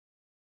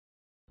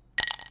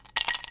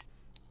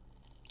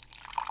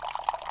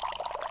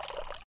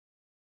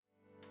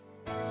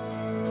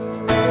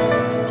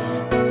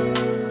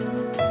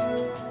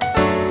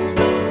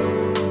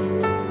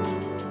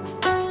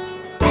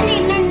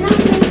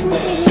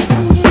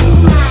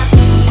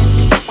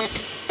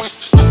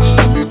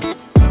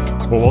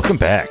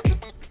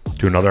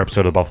to another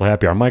episode of Buffalo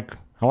Happy Hour. Mike,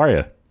 how are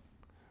you?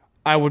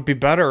 I would be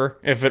better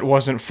if it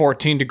wasn't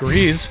 14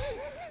 degrees.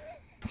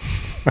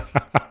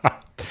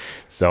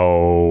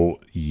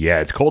 So, yeah,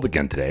 it's cold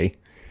again today.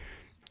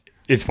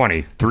 It's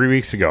funny. 3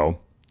 weeks ago,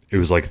 it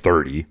was like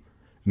 30. And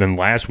then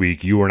last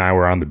week, you and I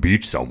were on the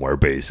beach somewhere,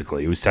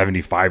 basically. It was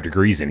 75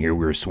 degrees in here.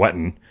 We were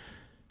sweating.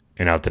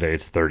 And now today,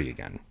 it's 30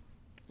 again.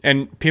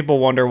 And people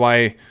wonder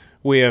why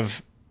we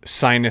have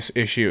sinus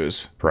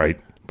issues. Right.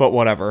 But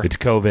whatever. It's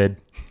COVID.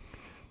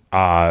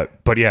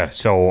 But yeah,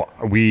 so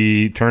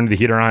we turned the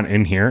heater on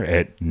in here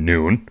at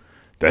noon.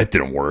 That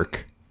didn't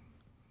work.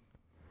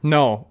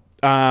 No.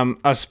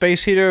 A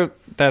space heater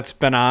that's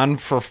been on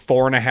for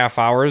 4.5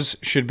 hours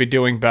should be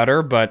doing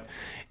better, but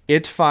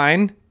it's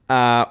fine.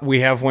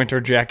 We have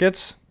winter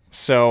jackets,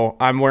 so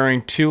I'm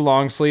wearing 2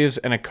 long sleeves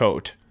and a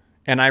coat,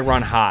 and I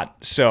run hot,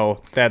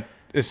 so that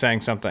is saying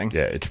something.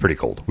 Yeah, it's pretty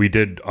cold. We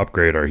did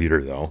upgrade our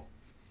heater, though,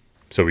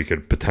 so we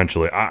could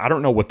potentially... I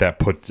don't know what that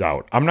puts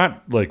out. I'm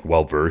not, like,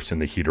 well-versed in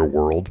the heater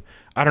world.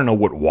 I don't know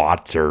what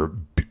watts or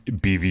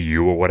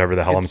BVU or whatever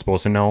the hell I'm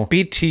supposed to know.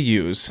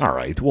 BTUs. All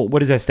right. Well, what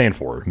does that stand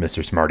for,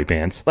 Mr. Smarty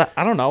Pants?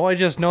 I don't know. I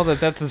just know that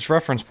that's its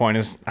reference point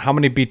is how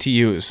many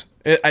BTUs.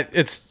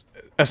 It's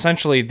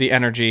essentially the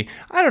energy.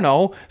 I don't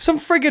know. Some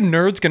friggin'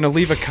 nerd's going to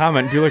leave a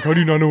comment and be like, how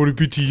do you not know what a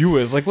BTU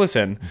is? Like,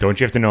 listen. Don't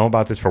you have to know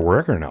about this for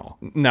work or no?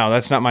 No,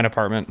 that's not my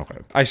department. Okay.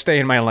 I stay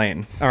in my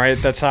lane. All right?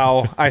 That's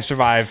how I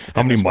survive.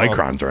 How many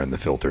microns are in the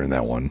filter in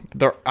that one?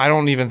 I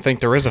don't even think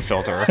there is a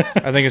filter.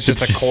 I think it's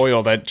just a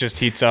coil that just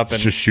heats up.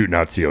 It's just shooting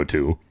out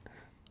CO2.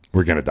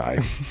 We're going to die.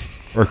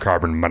 Or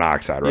carbon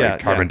monoxide, right? Yeah,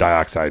 Carbon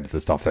dioxide is the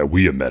stuff that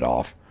we emit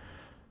off.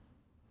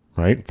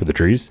 Right? For the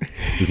trees?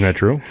 Isn't that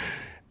true?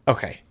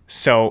 Okay.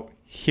 So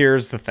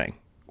here's the thing.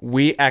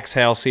 We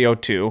exhale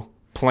CO2.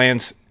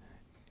 Plants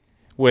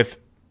with...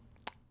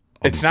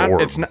 It's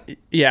not,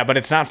 yeah, but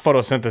it's not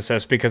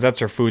photosynthesis because that's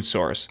our food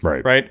source.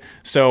 Right. Right?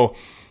 So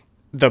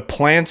the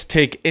plants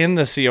take in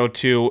the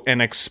CO2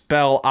 and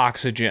expel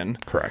oxygen.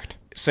 Correct.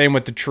 Same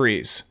with the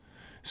trees.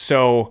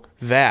 So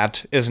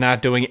that is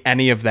not doing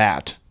any of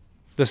that,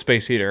 the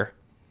space heater.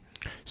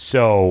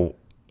 So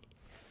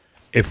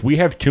if we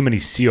have too many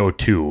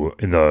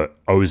CO2 in the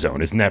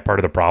ozone, isn't that part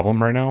of the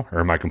problem right now? Or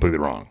am I completely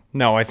wrong?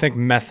 No, I think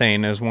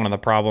methane is one of the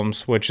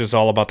problems, which is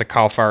all about the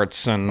cow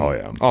farts and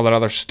all that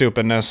other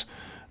stupidness.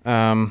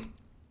 But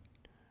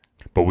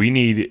we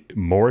need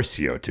more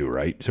CO2,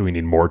 right? So we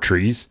need more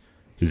trees?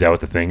 Is that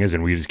what the thing is?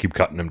 And we just keep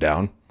cutting them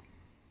down?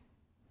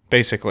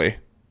 Basically.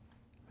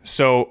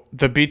 So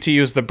the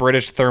BTU is the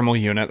British Thermal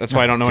Unit. That's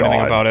why I don't know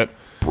anything about it.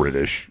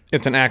 British.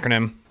 It's an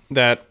acronym.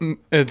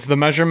 It's the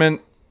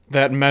measurement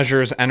that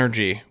measures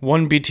energy.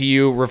 1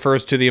 BTU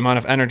refers to the amount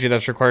of energy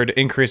that's required to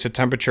increase the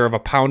temperature of a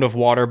pound of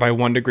water by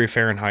 1 degree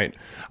Fahrenheit.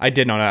 I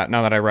did know that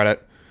now that I read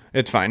it.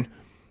 It's fine.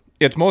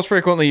 It's most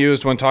frequently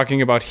used when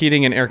talking about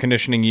heating and air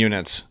conditioning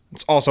units.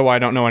 It's also why I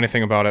don't know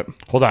anything about it.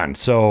 Hold on.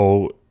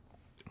 So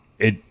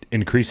it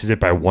increases it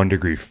by 1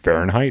 degree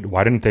Fahrenheit?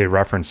 Why didn't they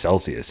reference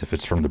Celsius if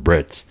it's from the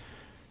Brits?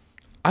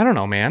 I don't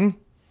know, man.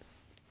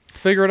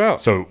 Figure it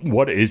out. So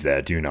what is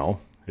that? Do you know?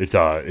 It's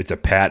a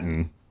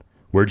patent.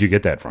 Where'd you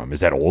get that from? Is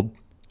that old?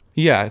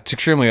 Yeah, it's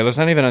extremely old. There's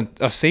not even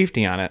a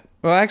safety on it.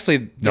 Well,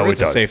 actually, there is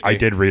a safety. I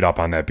did read up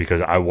on that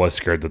because I was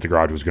scared that the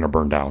garage was going to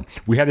burn down.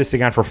 We had this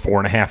thing on for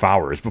 4.5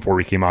 hours before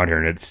we came out here,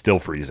 and it's still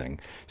freezing.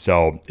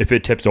 So if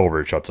it tips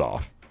over, it shuts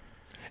off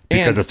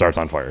because it starts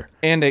on fire.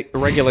 And it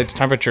regulates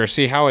temperature.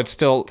 See how it's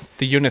still,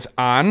 the unit's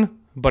on,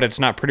 but it's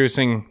not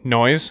producing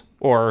noise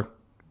or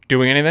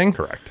doing anything?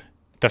 Correct.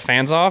 The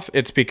fan's off,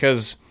 it's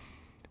because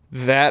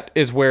that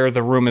is where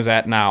the room is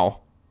at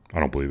now. I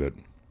don't believe it.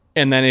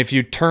 And then if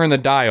you turn the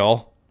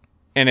dial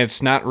and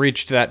it's not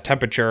reached that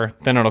temperature,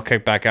 then it'll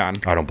kick back on.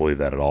 I don't believe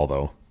that at all,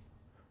 though.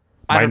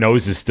 My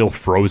nose is still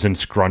frozen,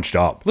 scrunched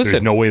up. Listen,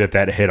 there's no way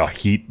that hit a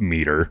heat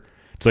meter.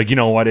 It's like, you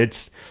know what?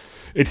 It's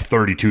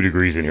 32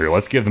 degrees in here.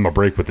 Let's give them a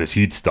break with this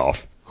heat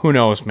stuff. Who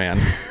knows, man?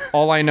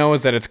 All I know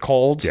is that it's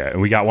cold. Yeah,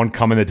 and we got one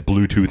coming that's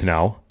Bluetooth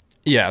now.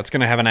 Yeah, it's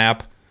going to have an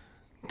app.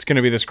 It's going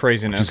to be this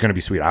craziness. It's going to be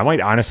sweet. I might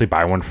honestly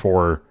buy one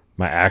for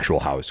my actual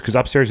house because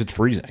upstairs it's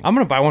freezing. I'm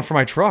going to buy one for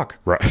my truck.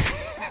 Right.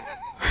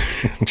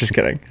 Just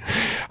kidding.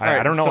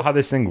 I don't know how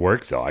this thing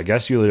works, though. I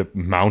guess you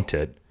mount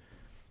it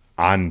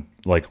on,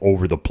 like,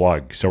 over the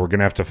plug. So we're going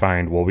to have to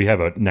find, well, we have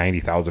a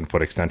 90,000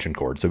 foot extension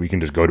cord, so we can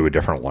just go to a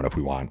different one if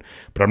we want.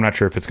 But I'm not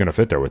sure if it's going to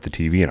fit there with the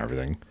TV and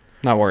everything.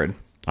 Not worried.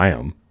 I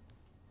am.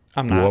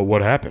 I'm not. Well,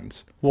 what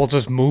happens? We'll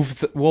just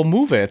move. We'll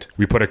move it.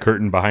 We put a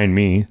curtain behind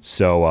me,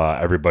 so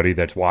everybody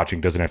that's watching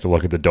doesn't have to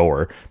look at the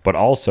door. But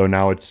also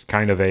now it's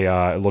kind of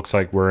it looks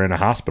like we're in a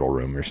hospital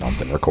room or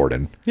something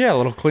recording. Yeah, a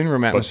little clean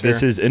room atmosphere. But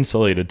this is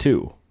insulated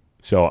too.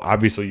 So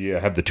obviously you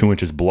have the 2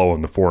 inches below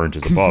and the 4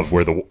 inches above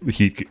where the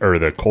heat or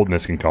the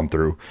coldness can come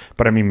through.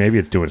 But I mean, maybe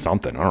it's doing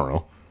something. I don't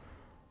know.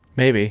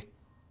 Maybe.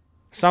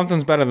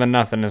 Something's better than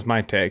nothing is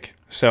my take.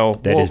 So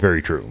that is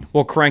very true.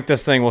 We'll crank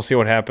this thing. We'll see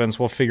what happens.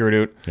 We'll figure it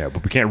out. Yeah,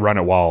 but we can't run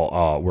it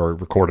while we're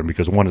recording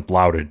because one, it's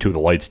loud, and two, the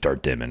lights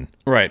start dimming.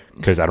 Right.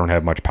 Because I don't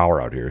have much power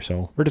out here.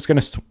 So we're just going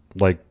to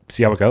like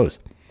see how it goes.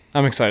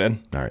 I'm excited.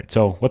 All right.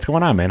 So what's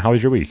going on, man? How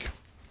was your week?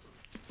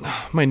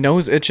 My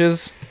nose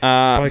itches.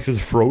 Probably 'cause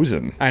it's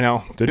frozen. I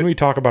know. Didn't we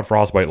talk about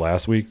frostbite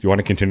last week? Do you want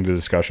to continue the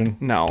discussion?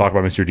 No. Talk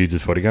about Mr.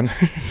 Deeds' foot again?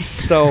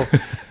 So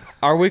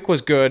our week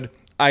was good.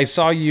 I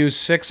saw you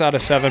 6 out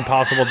of 7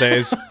 possible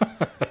days.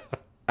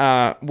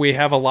 We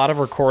have a lot of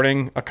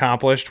recording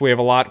accomplished. We have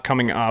a lot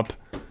coming up.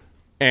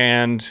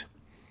 And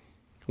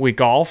we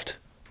golfed.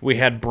 We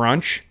had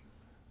brunch.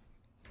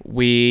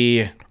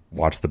 We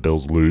Watch the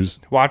Bills lose.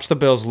 watched the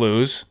Bills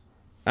lose.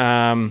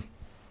 And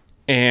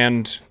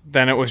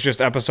then it was just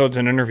episodes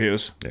and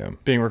interviews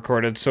being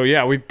recorded. So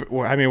yeah,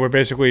 we're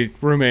basically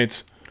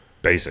roommates.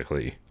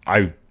 Basically.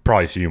 I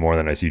probably see you more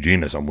than I see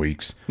Gina some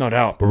weeks. No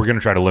doubt. But we're going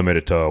to try to limit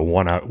it to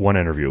one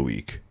interview a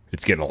week.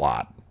 It's getting a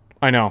lot.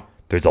 I know.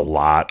 There's a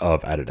lot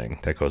of editing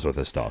that goes with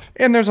this stuff.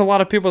 And there's a lot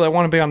of people that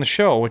want to be on the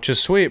show, which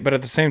is sweet. But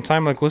at the same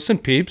time, like, listen,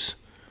 peeps,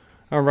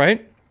 all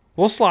right,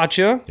 we'll slot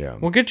you. Yeah.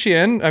 We'll get you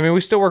in. I mean,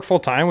 we still work full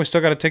time. We still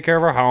got to take care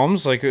of our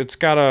homes. Like,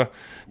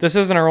 this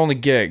isn't our only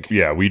gig.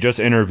 Yeah, we just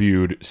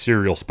interviewed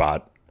Serial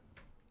Spot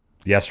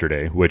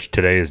yesterday, which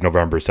today is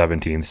November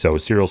 17th. So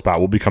Serial Spot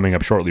will be coming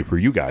up shortly for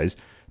you guys.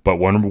 But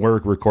when we're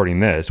recording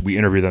this, we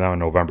interviewed them on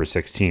November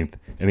 16th,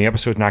 and the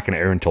episode's not going to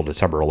air until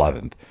December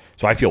 11th.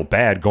 So I feel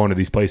bad going to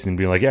these places and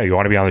being like, yeah, you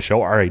want to be on the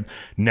show? All right,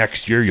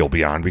 next year you'll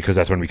be on because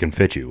that's when we can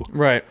fit you.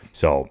 Right.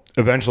 So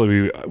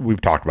eventually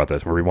we've talked about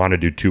this where we want to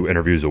do 2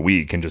 interviews a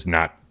week and just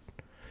not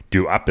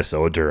do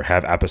episodes or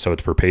have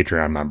episodes for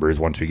Patreon members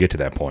once we get to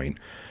that point.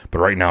 But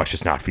right now it's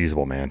just not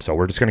feasible, man. So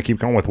we're just going to keep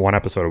going with 1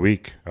 episode a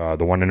week,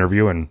 the 1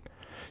 interview, and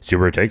see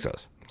where it takes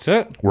us. That's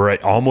it. We're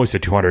at almost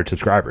at 200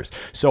 subscribers.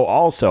 So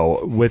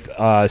also, with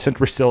since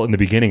we're still in the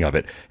beginning of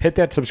it, hit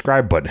that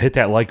subscribe button, hit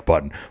that like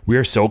button. We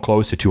are so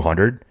close to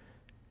 200.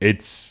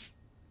 It's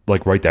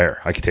like right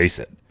there. I can taste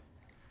it.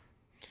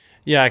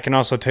 Yeah, I can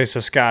also taste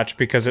the scotch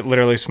because it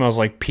literally smells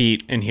like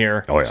peat in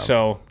here. Oh, yeah.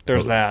 So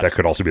there's that. That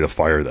could also be the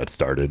fire that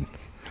started.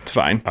 It's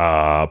fine.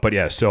 But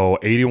yeah, so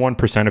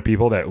 81% of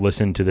people that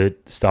listen to the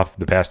stuff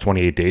the past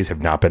 28 days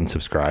have not been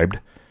subscribed.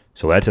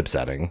 So that's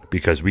upsetting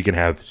because we can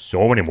have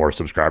so many more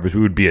subscribers.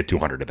 We would be at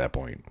 200 at that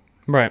point.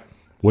 Right.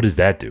 What does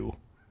that do?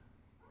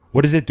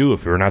 What does it do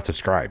if we're not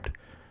subscribed?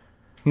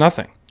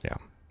 Nothing. Yeah.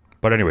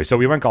 But anyway, so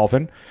we went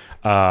golfing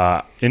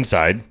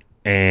inside,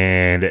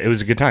 and it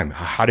was a good time.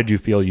 How did you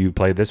feel you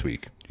played this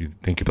week? Do you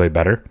think you played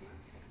better?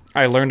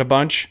 I learned a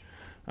bunch.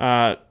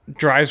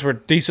 Drives were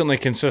decently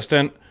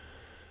consistent.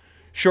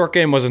 Short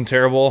game wasn't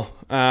terrible.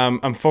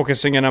 I'm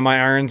focusing in on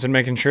my irons and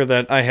making sure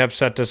that I have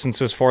set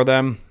distances for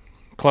them.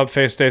 Club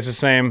face stays the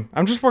same.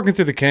 I'm just working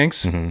through the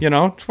kinks,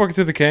 just working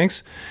through the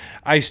kinks.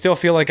 I still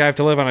feel like I have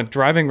to live on a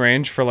driving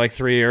range for like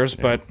 3 years,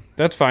 but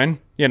that's fine.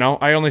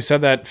 I only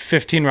said that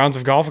 15 rounds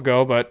of golf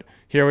ago, but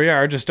here we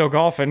are, just still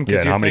golfing. Yeah,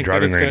 and how many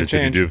driving ranges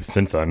did you do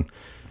since then?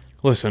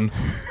 Listen,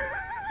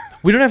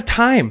 we don't have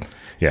time.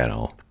 Yeah,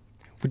 no.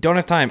 We don't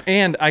have time.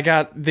 And I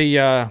got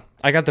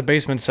the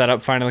basement set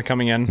up finally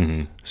coming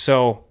in.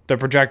 So the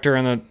projector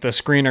and the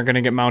screen are going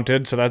to get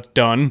mounted, so that's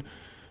done.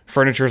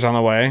 Furniture's on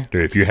the way.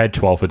 Dude, if you had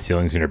 12-foot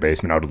ceilings in your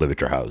basement, I would live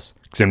at your house.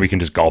 Because then we can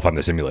just golf on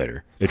the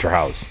simulator at your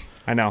house.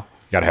 I know.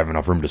 You got to have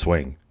enough room to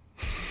swing.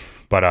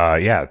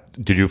 But yeah,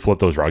 did you flip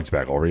those rugs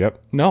back over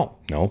yet? No.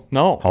 No?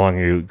 No. How long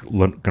are you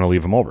going to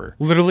leave them over?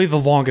 Literally the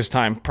longest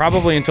time.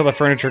 Probably until the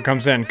furniture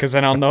comes in, because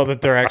then I'll know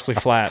that they're actually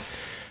flat.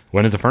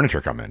 When does the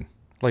furniture come in?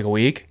 Like a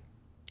week?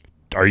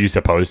 Are you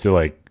supposed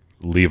to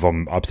leave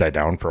them upside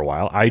down for a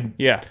while?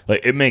 Yeah.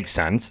 It makes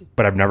sense,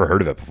 but I've never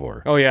heard of it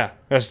before. Oh, yeah.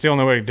 That's the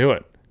only way to do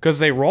it. Because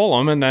they roll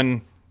them, and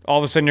then all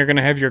of a sudden you're going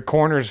to have your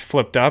corners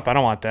flipped up. I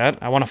don't want that.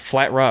 I want a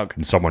flat rug.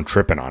 And someone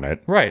tripping on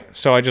it. Right.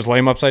 So I just lay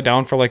them upside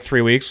down for like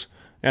 3 weeks,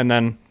 and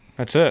then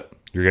that's it.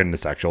 You're getting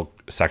the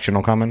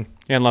sectional coming?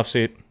 And left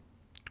seat.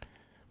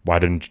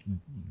 What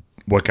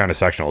kind of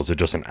sectional? Is it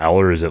just an L,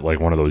 or is it like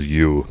one of those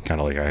U kind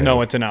of like I have?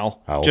 No, it's an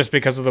L. Just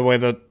because of the way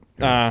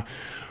that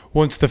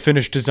once the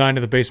finished design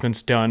of the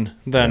basement's done,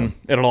 then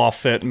it'll all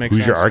fit and make sense.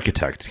 Who's your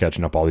architect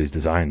sketching up all these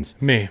designs?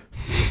 Me.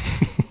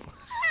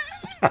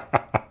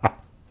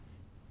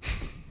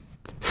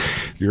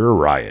 You're a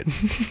riot.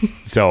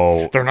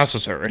 So they're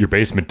necessary. Your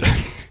basement.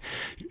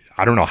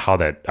 I don't know how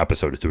that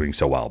episode is doing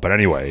so well, but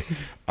anyway,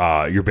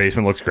 your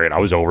basement looks great. I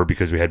was over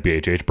because we had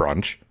BHH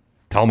brunch.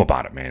 Tell them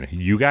about it, man.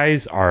 You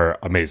guys are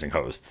amazing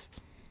hosts.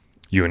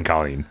 You and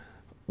Colleen.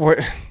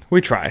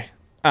 We try.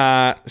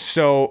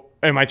 So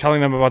am I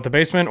telling them about the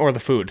basement or the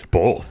food?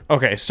 Both.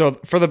 Okay, so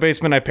for the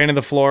basement, I painted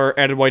the floor,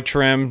 added white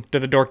trim,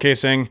 did the door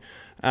casing,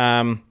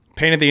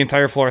 painted the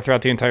entire floor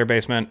throughout the entire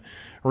basement,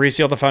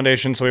 resealed the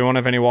foundation so we won't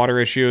have any water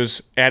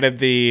issues, added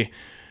the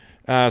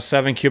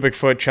 7 cubic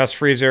foot chest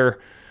freezer,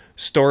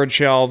 storage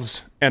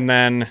shelves, and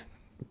then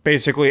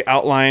basically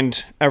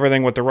outlined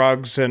everything with the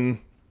rugs and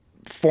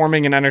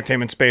forming an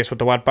entertainment space with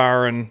the wet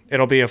bar, and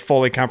it'll be a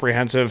fully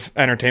comprehensive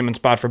entertainment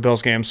spot for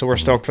Bills games, so we're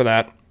stoked for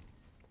that.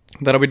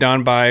 That'll be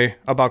done by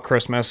about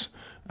Christmas.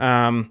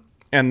 And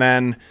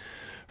then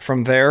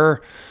from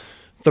there,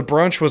 the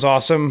brunch was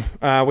awesome.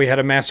 We had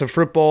a massive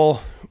fruit bowl.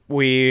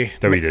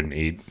 That we didn't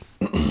eat.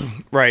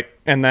 Right.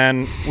 And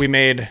then we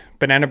made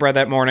banana bread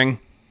that morning,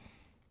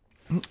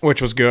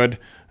 which was good.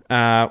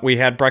 We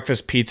had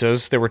breakfast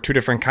pizzas. There were 2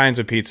 different kinds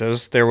of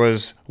pizzas. There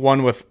was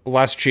one with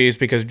less cheese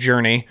because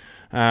Journey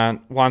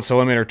wants to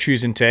limit her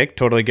cheese intake.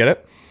 Totally get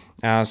it.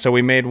 So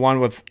we made one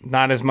with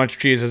not as much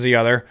cheese as the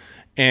other.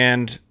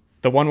 And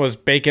the one was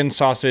bacon,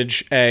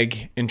 sausage,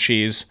 egg, and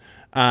cheese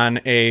on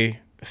a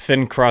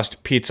thin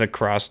crust pizza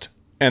crust.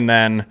 And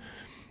then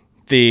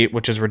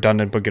which is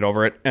redundant, but get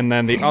over it. And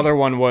then the other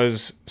one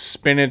was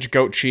spinach,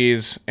 goat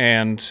cheese,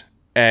 and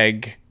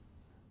egg.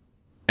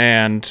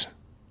 And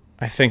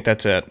I think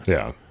that's it.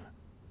 Yeah.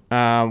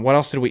 What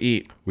else did we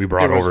eat? We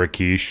brought over a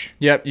quiche.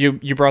 Yep,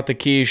 you brought the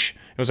quiche.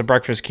 It was a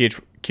breakfast quiche.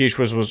 Quiche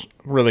was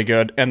really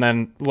good. And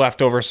then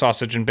leftover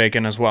sausage and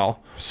bacon as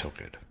well. So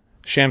good.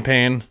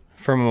 Champagne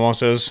for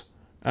mimosas.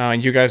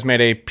 You guys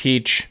made a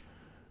peach.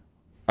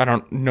 I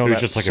don't know that It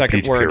was just like a second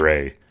peach word.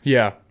 puree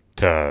Yeah.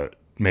 to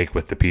make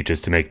with the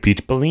peaches to make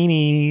peach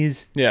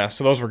bellinis. Yeah,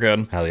 so those were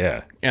good. Hell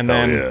yeah. And Hell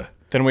then yeah.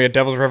 then we had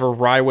Devil's River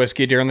rye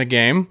whiskey during the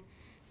game.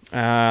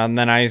 And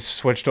then I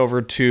switched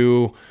over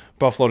to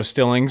Buffalo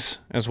Distillings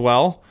as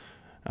well.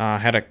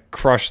 Had to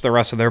crush the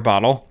rest of their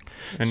bottle.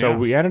 And So yeah.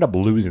 we ended up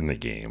losing the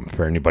game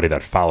for anybody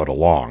that followed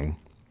along.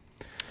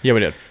 Yeah, we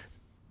did.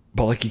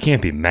 But like, you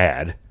can't be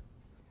mad.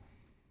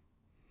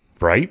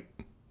 Right?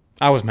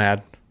 I was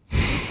mad.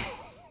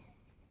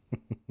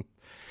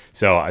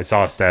 So I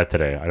saw a stat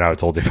today. I know I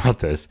told you about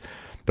this.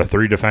 The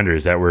 3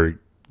 defenders that were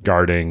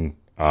guarding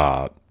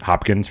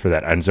Hopkins for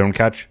that end zone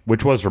catch,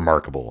 which was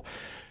remarkable.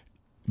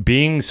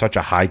 Being such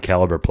a high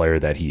caliber player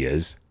that he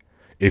is,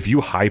 if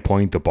you high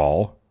point the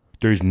ball,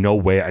 there's no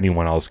way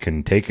anyone else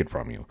can take it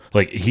from you.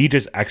 Like, he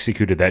just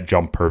executed that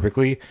jump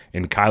perfectly,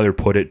 and Kyler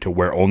put it to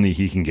where only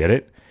he can get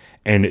it,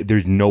 and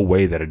there's no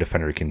way that a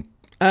defender can.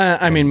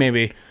 I mean,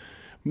 maybe.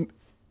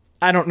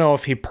 I don't know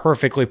if he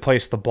perfectly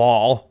placed the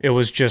ball. It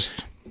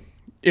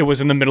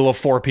was in the middle of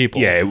 4 people.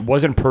 Yeah, it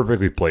wasn't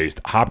perfectly placed.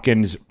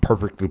 Hopkins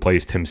perfectly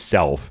placed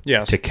himself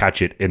Yes. to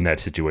catch it in that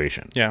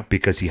situation. Yeah.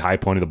 Because he high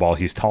pointed the ball.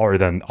 He's taller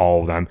than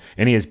all of them,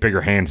 and he has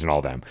bigger hands than all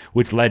of them,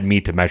 which led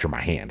me to measure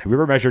my hand. Have you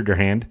ever measured your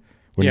hand?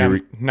 When Yeah, you were,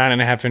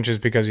 9.5 inches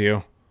because of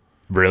you.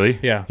 really?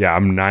 Yeah. Yeah,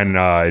 I'm 9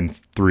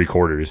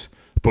 3/4.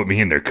 Put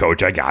me in there,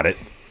 coach. I got it.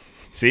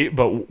 See,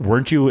 but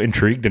weren't you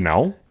intrigued to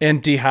know?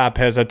 And D-Hop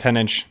has a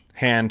 10-inch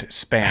hand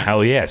span.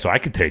 Hell yeah. So I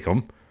could take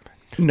him.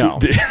 No.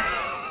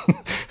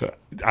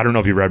 I don't know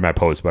if you read my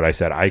post, but I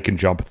said I can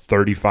jump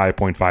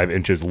 35.5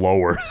 inches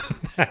lower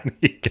than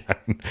he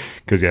can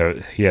because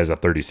he has a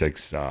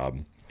 36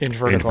 Inch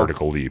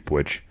vertical. leap,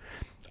 which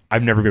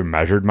I've never even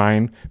measured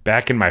mine.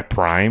 Back in my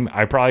prime,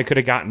 I probably could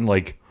have gotten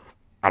like,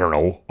 I don't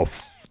know,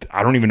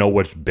 I don't even know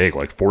what's big,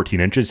 like 14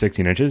 inches,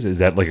 16 inches. Is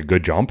that like a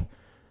good jump?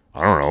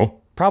 I don't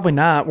know. Probably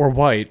not. We're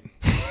white.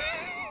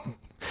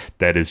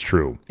 That is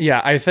true.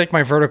 Yeah, I think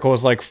my vertical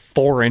is like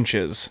 4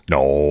 inches.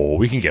 No,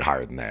 we can get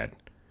higher than that.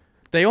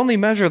 They only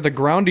measure the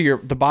ground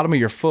of the bottom of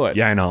your foot.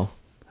 Yeah, I know.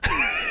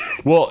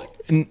 Well,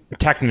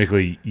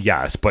 technically,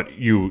 yes, but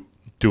you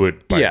do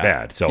it by Yeah.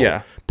 that. So,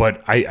 Yeah.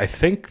 But I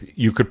think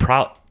you could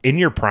probably, in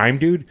your prime,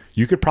 dude,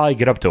 you could probably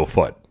get up to a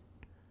foot,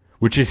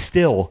 which is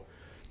still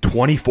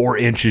 24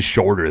 inches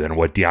shorter than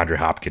what DeAndre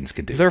Hopkins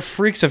could do. They're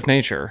freaks of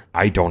nature.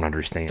 I don't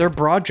understand. Their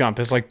broad jump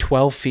is like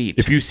 12 feet.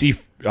 If you see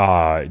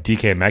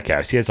DK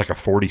Metcalf, he has like a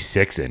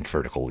 46-inch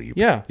vertical leap.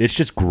 Yeah. It's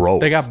just gross.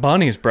 They got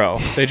bunnies, bro.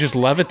 They just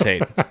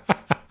levitate.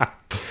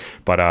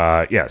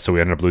 But yeah, so we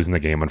ended up losing the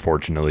game,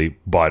 unfortunately.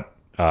 But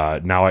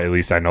now at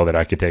least I know that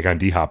I could take on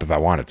D-Hop if I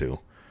wanted to.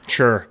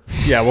 Sure.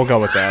 Yeah, we'll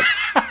go with that.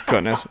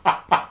 Goodness.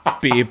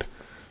 Beep.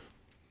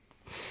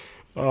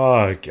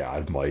 Oh,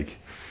 God, Mike.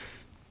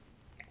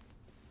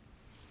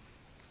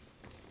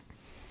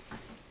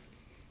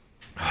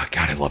 Oh,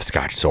 God, I love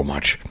scotch so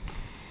much.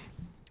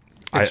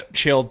 It's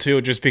chilled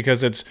too, just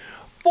because it's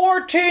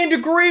 14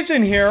 degrees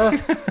in here.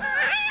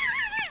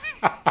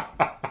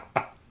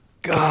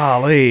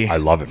 Golly. I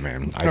love it,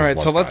 man. All right,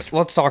 so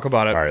let's talk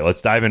about it. All right,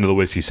 let's dive into the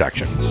whiskey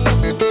section.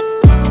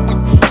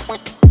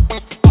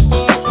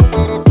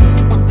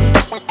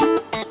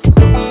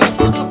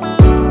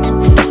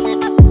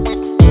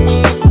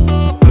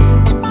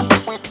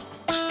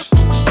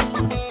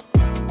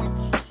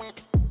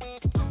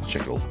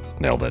 Shingles.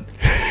 Nailed it.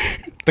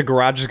 The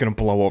garage is going to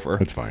blow over.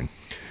 It's fine.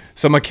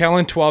 So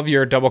Macallan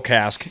 12-year double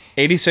cask,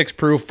 86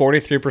 proof,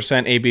 43%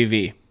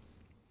 ABV.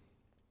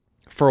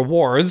 For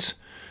awards,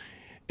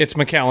 it's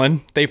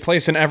Macallan. They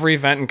place in every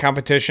event and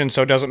competition,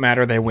 so it doesn't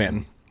matter. They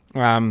win.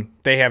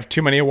 They have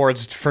too many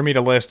awards for me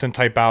to list and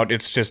type out.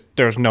 It's just,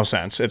 there's no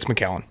sense. It's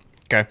Macallan.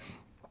 Okay.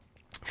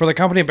 For the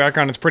company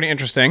background, it's pretty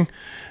interesting.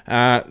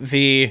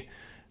 The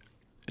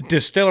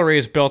distillery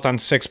is built on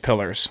 6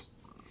 pillars.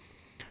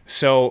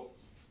 So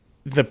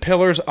the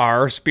pillars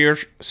are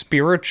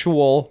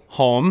spiritual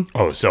home.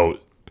 Oh, so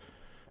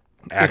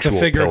actual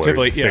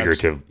figuratively- pillars,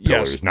 figurative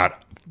yes. pillars,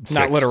 not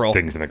six literal.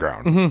 things in the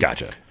ground.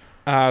 Gotcha.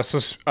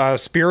 So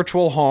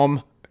spiritual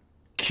home,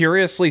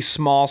 curiously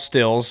small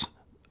stills,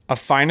 a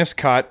finest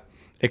cut,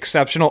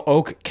 exceptional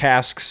oak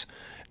casks,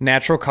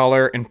 natural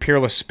color, and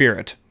peerless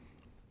spirit.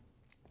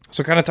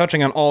 So kind of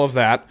touching on all of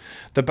that,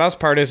 the best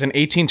part is in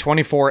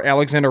 1824,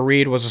 Alexander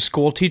Reed was a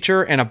school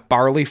teacher and a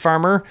barley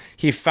farmer.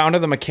 He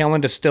founded the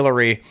Macallan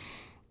Distillery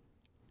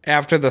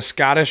after the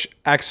Scottish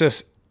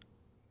excise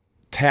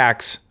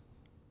tax.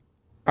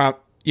 The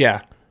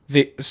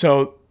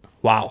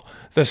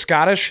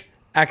Scottish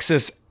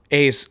excise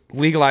ace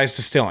legalized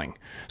distilling.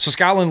 So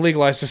Scotland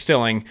legalized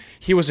distilling.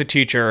 He was a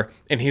teacher,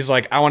 and he's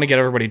like, I want to get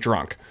everybody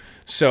drunk.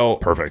 So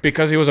Perfect.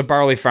 Because he was a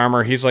barley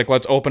farmer, he's like,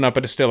 let's open up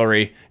a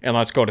distillery and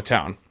let's go to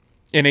town.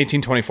 In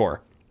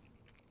 1824.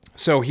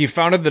 So he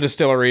founded the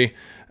distillery,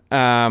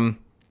 and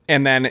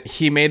then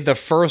he made the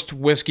first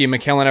whiskey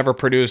Macallan ever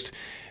produced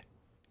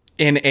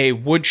in a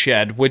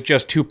woodshed with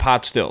just 2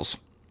 pot stills.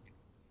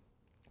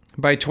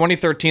 By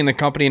 2013, the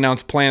company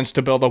announced plans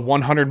to build a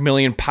 100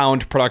 million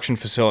pound production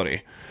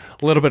facility.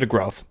 A little bit of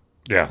growth.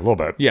 Yeah, a little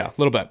bit. Yeah, a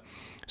little bit.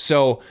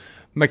 So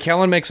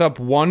Macallan makes up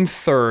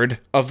 1/3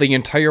 of the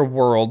entire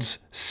world's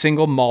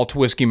single malt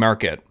whiskey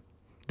market.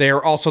 They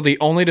are also the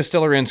only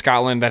distillery in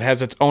Scotland that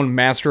has its own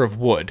master of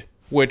wood,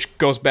 which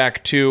goes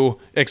back to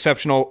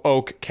exceptional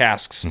oak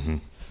casks.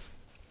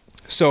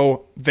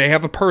 So they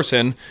have a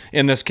person,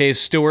 in this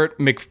case, Stuart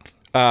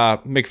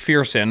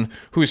McPherson,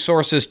 who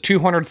sources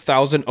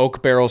 200,000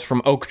 oak barrels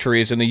from oak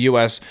trees in the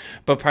U.S.,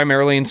 but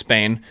primarily in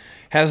Spain,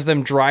 has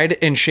them dried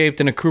and shaped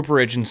in a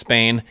cooperage in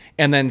Spain,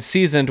 and then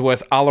seasoned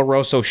with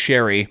Oloroso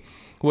sherry,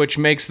 which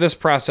makes this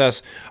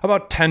process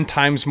about 10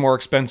 times more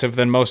expensive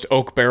than most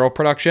oak barrel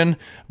production,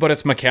 but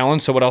it's Macallan,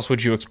 so what else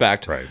would you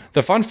expect? Right.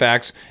 The fun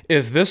facts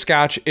is this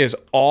scotch is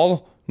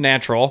all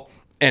natural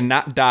and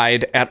not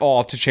dyed at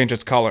all to change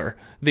its color.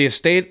 The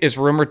estate is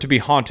rumored to be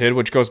haunted,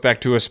 which goes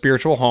back to a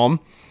spiritual home,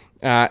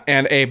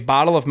 and a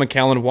bottle of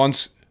Macallan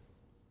once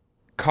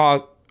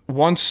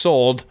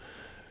sold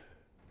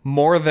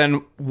more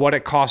than what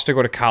it cost to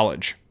go to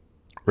college.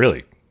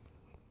 Really?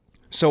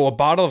 So a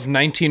bottle of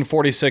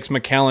 1946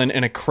 Macallan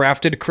in a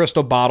crafted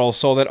crystal bottle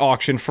sold at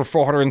auction for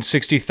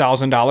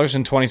 $460,000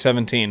 in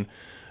 2017.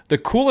 The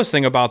coolest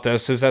thing about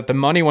this is that the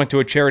money went to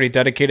a charity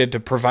dedicated to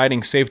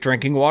providing safe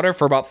drinking water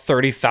for about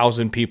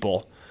 30,000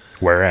 people.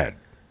 Where at?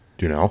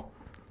 Do you know?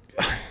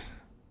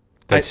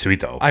 That's sweet,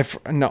 though.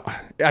 No,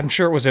 I'm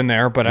sure it was in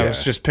there, but I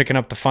was just picking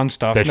up the fun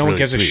stuff. That's no one really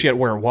gives a sweet. shit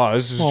where it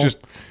was. It was just,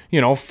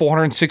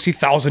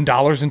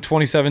 $460,000 in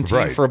 2017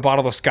 Right. for a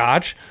bottle of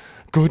scotch.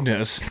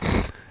 Goodness.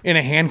 In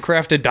a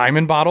handcrafted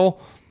diamond bottle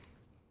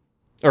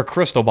or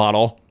crystal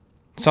bottle.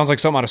 Sounds like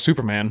something out of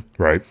Superman.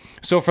 Right.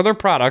 So for their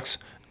products,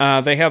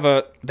 they have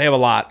a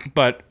lot,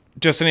 but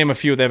just to name a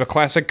few, they have a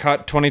Classic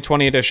Cut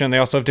 2020 edition. They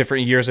also have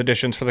different years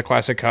editions for the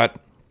Classic Cut.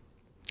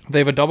 They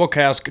have a double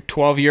cask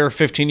 12-year,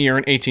 15-year,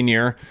 and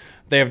 18-year.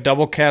 They have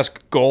double cask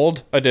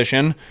gold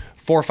edition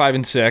 4, 5,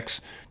 and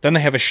 6. Then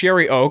they have a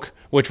sherry oak,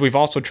 which we've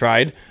also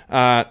tried,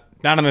 not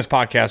on this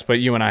podcast, but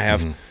you and I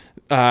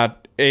have,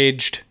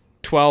 aged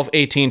 12,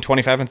 18,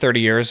 25, and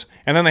 30 years.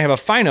 And then they have a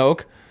fine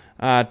oak,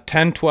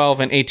 10, 12,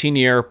 and 18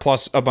 year,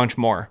 plus a bunch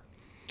more.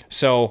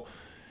 So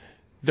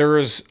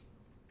there's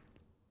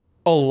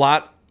a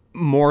lot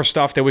more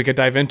stuff that we could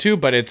dive into,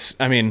 but it's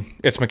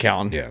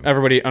Macallan. Yeah.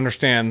 Everybody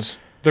understands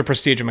the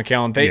prestige of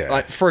Macallan.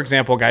 For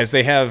example, guys,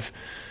 they have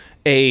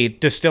a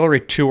distillery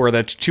tour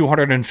that's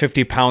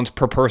 250 pounds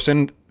per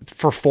person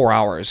for 4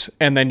 hours.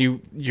 And then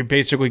you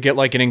basically get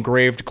like an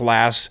engraved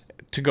glass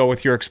to go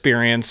with your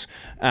experience.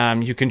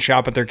 You can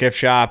shop at their gift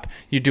shop.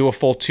 You do a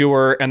full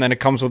tour, and then it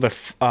comes with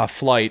a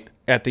flight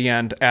at the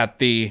end at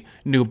the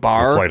new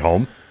bar. Flight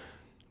home?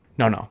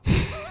 No.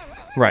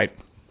 Right.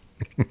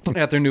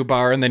 At their new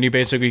bar, and then you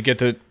basically get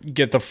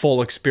the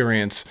full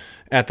experience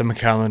at the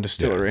Macallan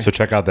Distillery. Yeah. So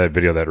check out that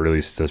video that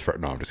released this.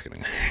 No, I'm just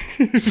kidding.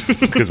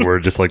 Because we're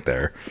just like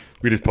there.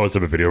 We just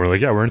posted a video. We're like,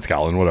 yeah, we're in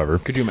Scotland, whatever.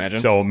 Could you imagine?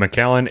 So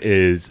Macallan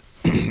is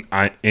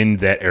in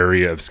that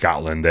area of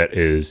Scotland that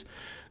is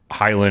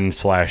Highland /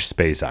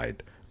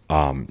 Speyside.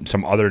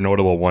 Some other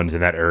notable ones in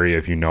that area,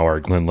 if you know, are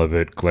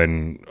Glenlivet,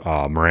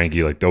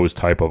 Morangi, like those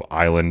type of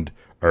island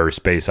or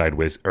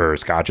Speyside or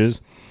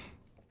scotches.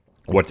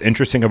 What's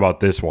interesting about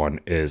this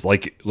one is,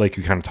 like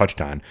you kind of touched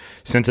on,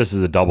 since this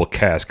is a double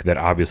cask, that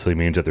obviously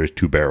means that there's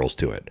 2 barrels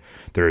to it.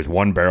 There is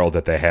one barrel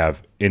that they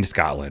have in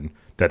Scotland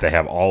that they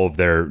have all of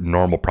their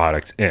normal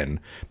products in,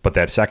 but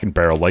that second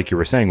barrel, like you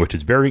were saying, which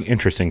is very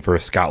interesting for a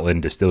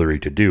Scotland distillery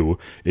to do,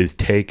 is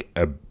take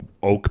a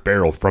oak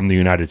barrel from the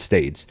United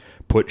States,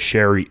 put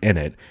sherry in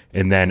it,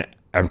 and then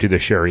empty the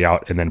sherry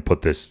out, and then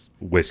put this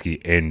whiskey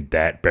in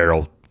that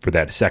barrel for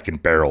that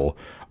second barrel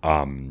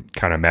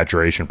kind of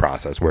maturation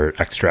process where it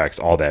extracts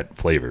all that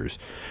flavors.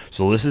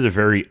 So this is a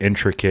very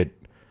intricate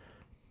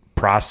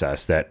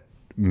process that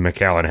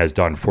Macallan has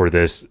done for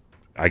this,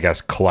 I guess,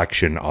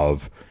 collection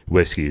of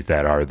whiskeys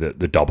that are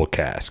the double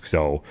cask.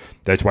 So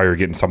that's why you're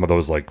getting some of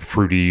those like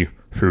fruity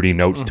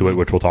notes to it,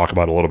 which we'll talk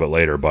about a little bit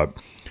later. But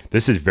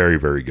this is very,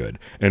 very good.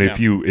 And if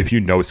you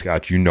know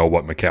Scotch, you know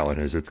what Macallan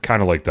is. It's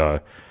kind of like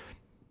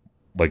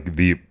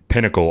the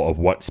pinnacle of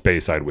what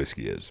Speyside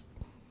whiskey is.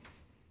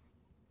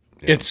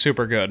 Yeah. It's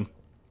super good.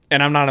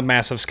 And I'm not a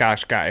massive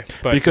Scotch guy,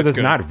 but because it's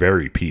not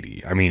very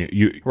peaty. I mean,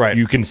 you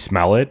can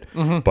smell it,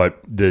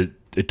 but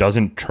it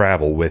doesn't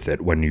travel with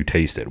it when you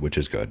taste it, which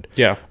is good.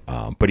 Yeah.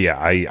 But yeah,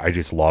 I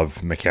just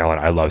love Macallan.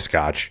 I love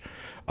Scotch.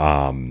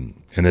 And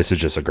this is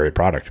just a great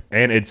product.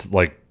 And it's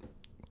like,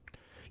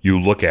 you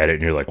look at it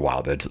and you're like,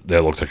 wow, that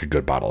looks like a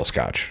good bottle of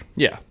Scotch.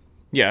 Yeah.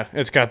 Yeah.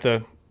 It's got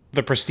the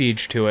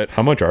prestige to it.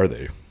 How much are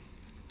they?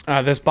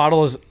 This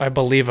bottle is, I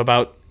believe,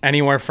 about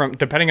anywhere from,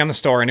 depending on the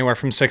store, anywhere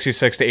from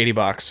 $66 to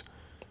 $80.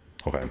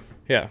 Okay.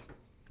 Yeah.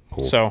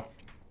 Cool. So.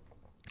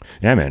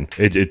 Yeah, man,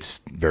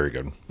 it's very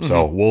good.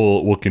 So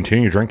we'll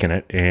continue drinking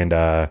it and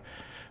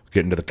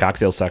get into the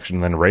cocktail section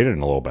and then rate it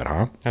in a little bit,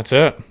 huh? That's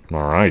it.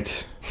 All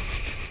right.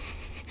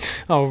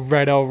 All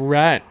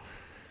right.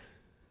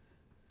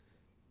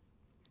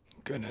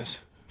 Goodness.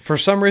 For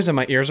some reason,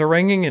 my ears are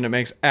ringing, and it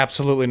makes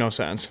absolutely no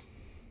sense.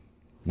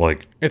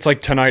 Like, it's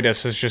like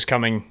tinnitus is just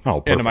coming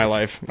into my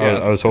life. Yeah,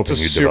 I was hoping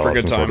it's a you'd super develop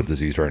good some time. sort of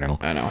disease right now.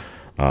 I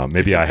know.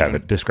 Maybe I have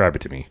it. Describe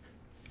it to me.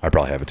 I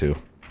probably have it too.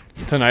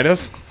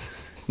 Tinnitus?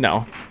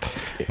 No.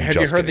 Have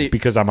you heard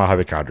because I'm a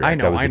hypochondriac. I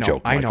know. That was I the know.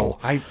 joke, I Michael.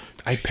 know.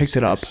 I picked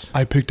it up.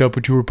 I picked up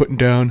what you were putting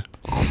down.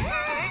 All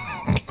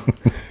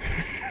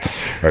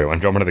right,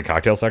 want to jump into the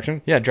cocktail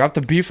section? Yeah, drop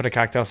the beef for the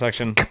cocktail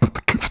section.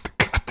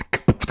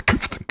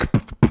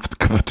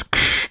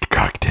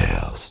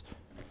 Cocktails.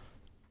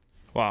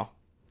 Wow.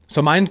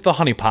 So mine's the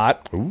honey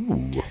pot.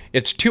 Ooh.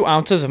 It's 2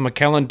 ounces of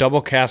Macallan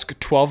Double Cask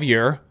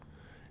 12-year,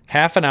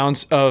 half an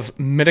ounce of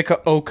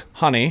Mitica Oak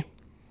honey,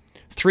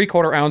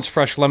 3/4 ounce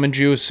fresh lemon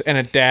juice, and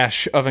a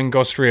dash of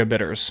Angostura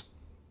bitters.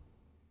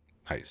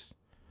 Nice.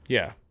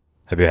 Yeah.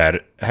 Have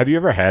you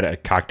ever had a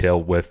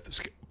cocktail with?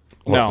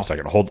 Hold on a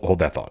second. Hold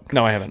that thought.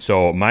 No, I haven't.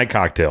 So my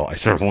cocktail. I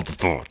said hold the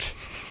thought.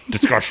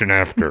 Discussion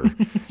after.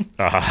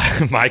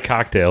 My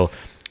cocktail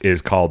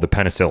is called the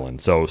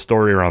penicillin. So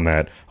story around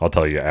that, I'll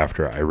tell you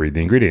after I read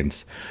the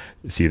ingredients.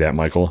 See that,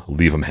 Michael?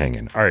 Leave them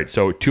hanging. All right,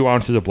 so 2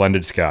 ounces of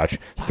blended Scotch,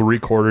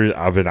 3/4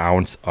 of an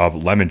ounce of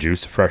lemon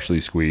juice, freshly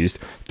squeezed,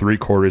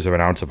 3/4 of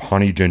an ounce of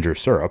honey ginger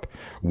syrup,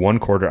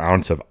 1/4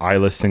 ounce of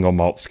Islay single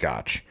malt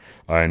Scotch,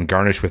 and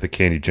garnish with a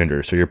candied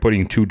ginger. So you're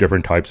putting 2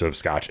 different types of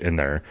Scotch in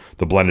there.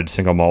 The blended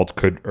single malt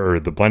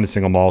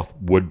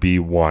would be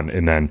one,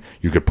 and then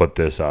you could put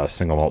this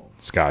single malt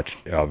Scotch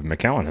of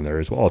Macallan in there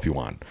as well if you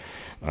want.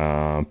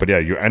 But yeah,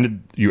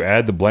 you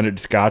add the blended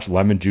Scotch,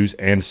 lemon juice,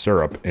 and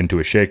syrup into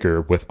a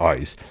shaker with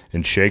ice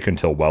and shake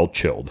until well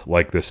chilled,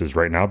 like this is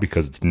right now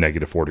because it's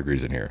 -4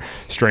 degrees in here.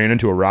 Strain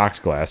into a rocks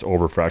glass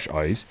over fresh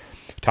ice,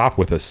 top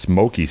with a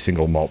smoky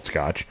single malt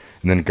Scotch,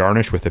 and then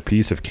garnish with a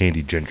piece of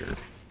candied ginger.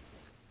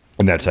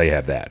 And that's how you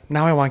have that.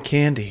 Now I want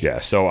candy. Yeah,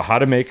 so how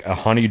to make a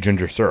honey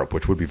ginger syrup,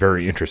 which would be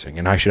very interesting.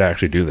 And I should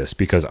actually do this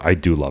because I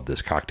do love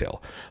this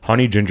cocktail.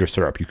 Honey ginger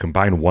syrup. You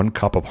combine 1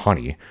 cup of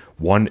honey,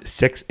 1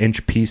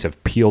 6-inch piece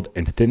of peeled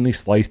and thinly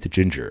sliced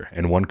ginger,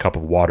 and 1 cup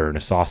of water in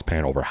a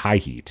saucepan over high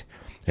heat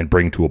and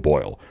bring to a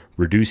boil.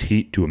 Reduce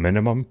heat to a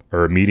medium,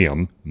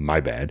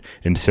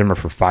 and simmer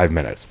for 5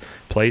 minutes.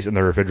 Place in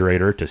the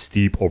refrigerator to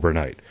steep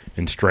overnight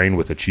and strain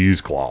with a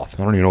cheesecloth.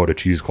 I don't even know what a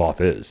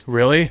cheesecloth is.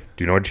 Really?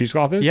 Do you know what a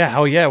cheesecloth is? Yeah,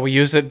 hell yeah. We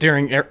used it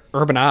during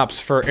urban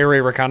ops for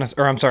area reconnaissance.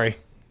 Or I'm sorry.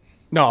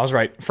 No, I was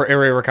right. For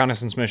area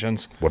reconnaissance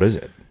missions. What is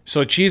it?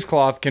 So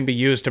cheesecloth can be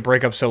used to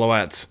break up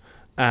silhouettes.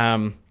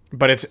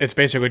 But it's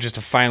basically just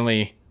a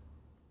finely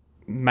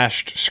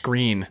meshed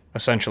screen,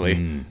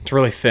 essentially. It's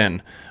really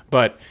thin.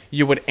 But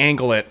you would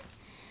angle it.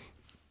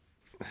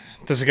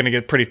 This is going to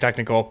get pretty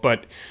technical,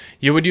 but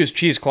you would use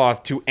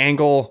cheesecloth to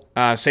angle,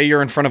 say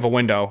you're in front of a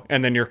window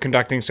and then you're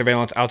conducting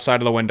surveillance outside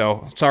of the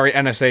window. Sorry,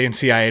 NSA and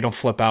CIA, don't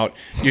flip out.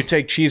 You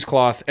take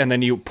cheesecloth and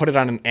then you put it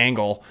on an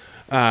angle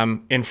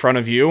in front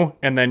of you,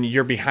 and then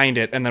you're behind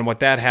it. And then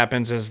what that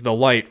happens is the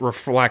light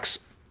reflects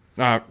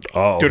due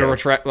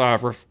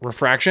to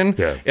refraction.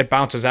 Yeah. It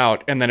bounces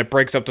out and then it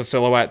breaks up the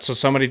silhouette. So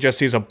somebody just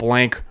sees a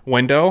blank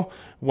window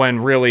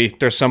when really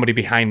there's somebody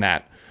behind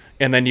that.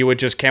 And then you would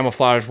just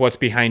camouflage what's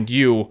behind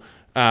you,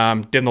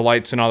 dim the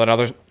lights and all that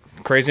other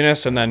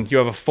craziness, and then you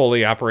have a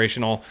fully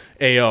operational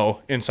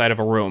AO inside of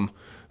a room.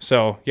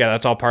 So, yeah,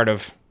 that's all part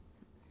of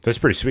That's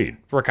pretty sweet.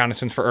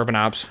 reconnaissance for urban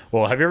ops.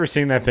 Well, have you ever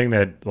seen that thing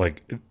that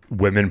like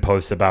women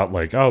post about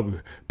like, oh,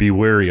 be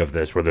wary of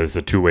this, where there's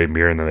a 2-way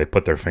mirror and then they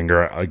put their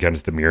finger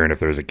against the mirror, and if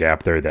there's a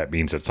gap there, that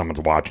means that someone's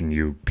watching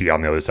you pee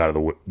on the other side of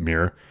the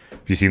mirror.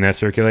 Have you seen that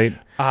circulate?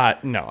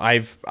 No,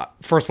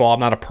 first of all, I'm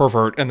not a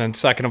pervert, and then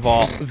second of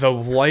all, the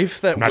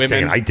life that I'm not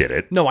saying I did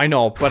it. No, I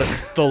know, but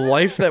the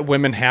life that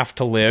women have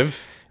to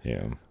live.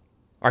 Yeah.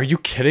 Are you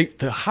kidding?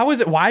 How is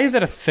it? Why is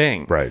that a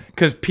thing? Right.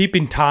 Because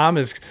peeping Tom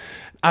is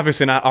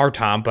obviously not our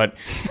Tom, but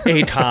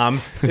a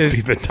Tom is.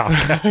 Peeping Tom.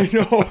 I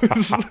know.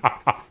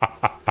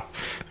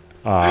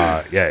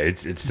 Yeah,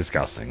 it's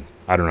disgusting.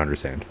 I don't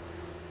understand.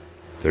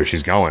 There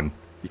she's going.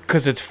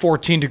 Because it's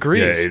 14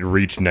 degrees. Yeah, it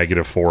reached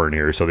 -4 in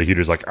here, so the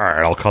heater's like, all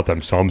right, I'll cut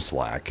them some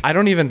slack. I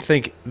don't even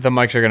think the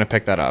mics are going to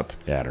pick that up.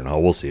 Yeah, I don't know.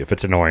 We'll see. If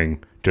it's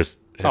annoying, just...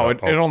 It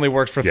only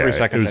works for 3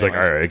 seconds. It was like,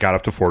 all right, it got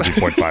up to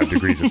 40.5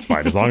 degrees. It's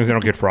fine. As long as they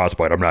don't get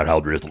frostbite, I'm not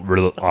held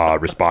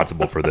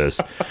responsible for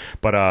this.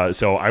 But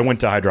so I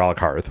went to Hydraulic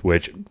Hearth,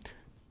 which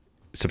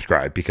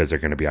subscribe because they're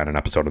going to be on an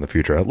episode in the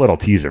future. A little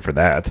teaser for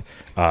that.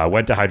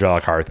 Went to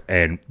Hydraulic Hearth,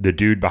 and the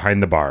dude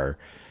behind the bar,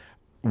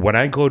 when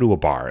I go to a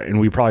bar, and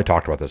we probably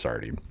talked about this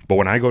already, but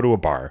when I go to a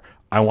bar,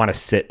 I want to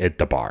sit at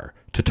the bar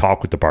to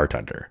talk with the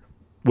bartender.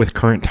 With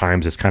current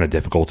times, it's kind of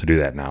difficult to do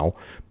that now,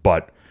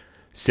 but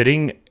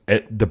sitting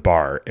at the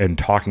bar and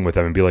talking with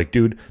them and be like,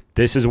 dude,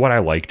 this is what I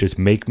like. Just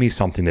make me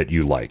something that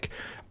you like.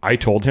 I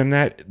told him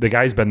that. The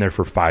guy's been there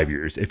for 5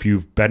 years. If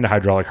you've been to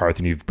Hydraulic Hearth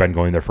and you've been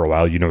going there for a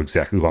while, you know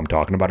exactly who I'm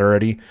talking about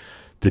already.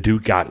 The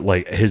dude got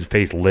like his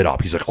face lit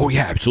up. He's like, oh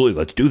yeah, absolutely.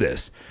 Let's do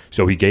this.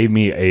 So he gave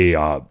me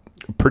a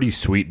pretty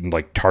sweet and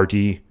like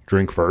tarty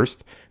drink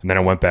first. And then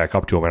I went back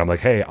up to him and I'm like,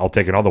 hey, I'll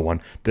take another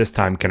one. This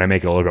time, can I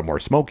make it a little bit more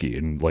smoky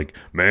and like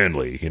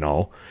manly, you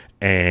know?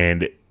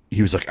 And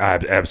he was like,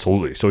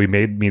 absolutely. So he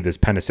made me this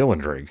penicillin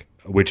drink,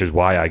 which is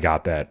why I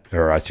got that,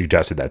 or I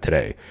suggested that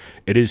today.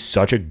 It is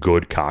such a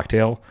good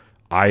cocktail.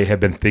 I have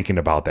been thinking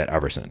about that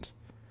ever since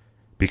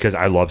because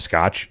I love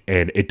scotch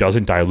and it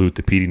doesn't dilute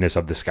the peatiness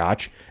of the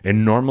scotch.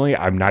 And normally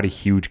I'm not a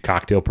huge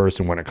cocktail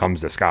person when it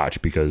comes to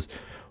scotch because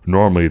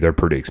normally they're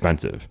pretty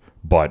expensive,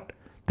 but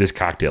this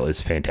cocktail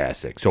is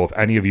fantastic. So if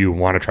any of you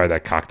want to try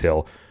that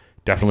cocktail,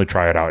 definitely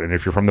try it out. And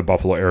if you're from the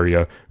Buffalo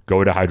area,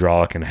 go to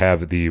Hydraulic and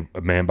have the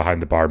man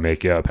behind the bar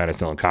make you a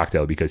penicillin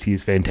cocktail because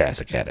he's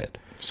fantastic at it.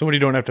 So what are you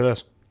doing after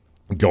this?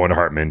 Going to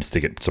Hartman's to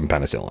get some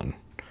penicillin.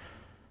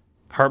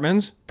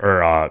 Hartman's?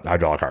 Or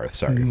Hydraulic Hearth,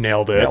 sorry.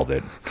 Nailed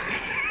it.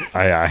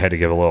 I had to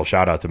give a little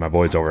shout out to my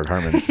boys over at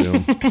Hartman's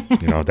too.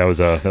 You know, that was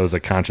a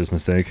conscious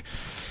mistake.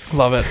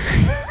 Love it.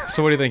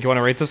 So what do you think? You want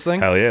to rate this thing?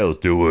 Hell yeah, let's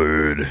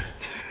do it.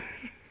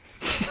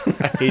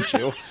 I hate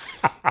you.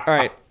 All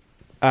right.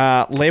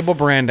 Label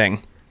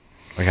branding.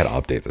 I got to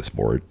update this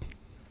board.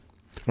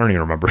 I don't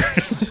even remember.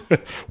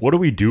 What do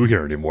we do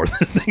here anymore?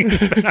 This thing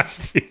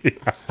has been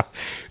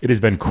it has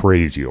been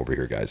crazy over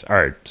here, guys. All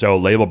right, so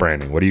label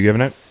branding. What are you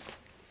giving it?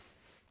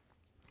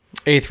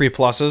 A3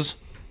 pluses.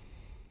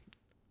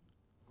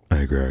 I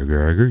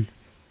agree.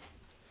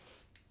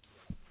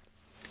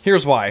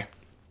 Here's why.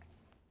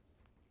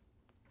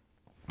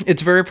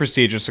 It's very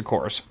prestigious, of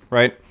course,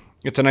 right?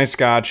 It's a nice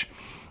scotch.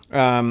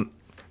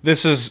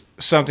 This is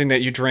something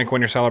that you drink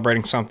when you're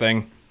celebrating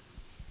something.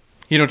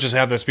 You don't just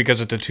have this because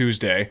it's a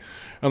Tuesday,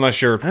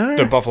 unless you're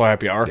the Buffalo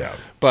Happy Hour. Yeah.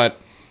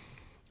 But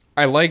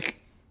I like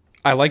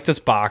this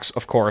box,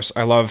 of course.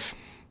 I love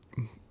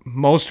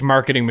most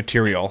marketing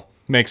material.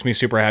 Makes me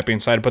super happy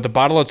inside. But the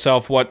bottle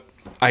itself, what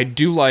I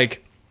do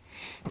like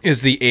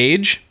is the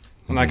age.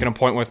 I'm not going to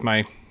point with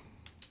my...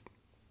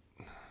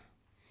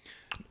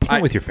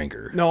 Point with your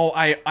finger. No,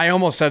 I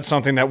almost said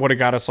something that would have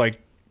got us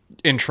like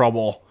in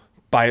trouble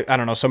by, I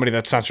don't know, somebody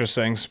that censors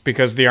things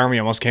because the army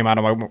almost came out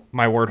of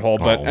my word hole.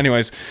 But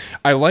anyways,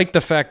 I like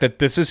the fact that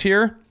this is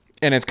here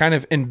and it's kind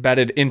of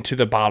embedded into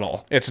the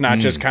bottle. It's not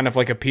just kind of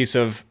like a piece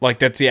of, like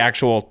that's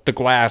the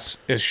glass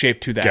is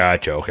shaped to that.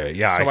 Gotcha, okay.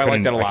 Yeah, so I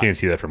like that a lot. I can't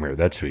see that from here.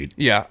 That's sweet.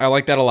 Yeah, I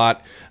like that a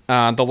lot.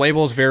 The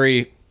label is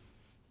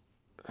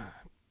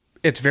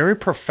it's very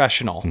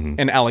professional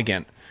and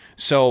elegant.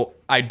 So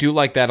I do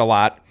like that a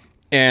lot.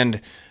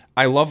 And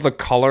I love the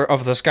color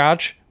of the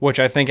scotch, which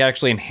I think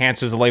actually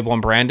enhances the label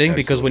and branding.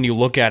 Absolutely. Because when you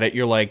look at it,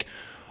 you're like,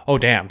 oh,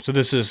 damn. So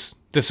this is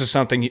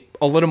something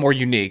a little more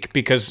unique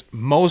because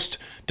most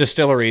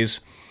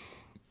distilleries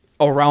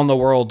around the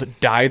world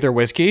dye their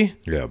whiskey.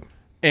 Yeah.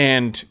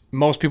 And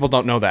most people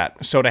don't know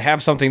that. So to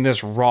have something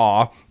this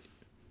raw,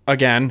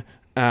 again,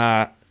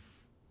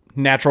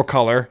 natural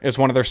color is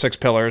one of their 6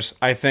 pillars,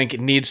 I think it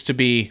needs to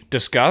be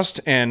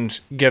discussed and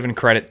given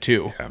credit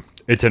to. Yeah.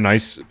 It's a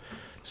nice...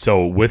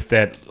 So with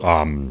that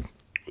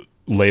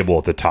label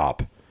at the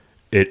top,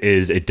 it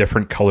is a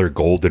different color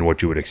gold than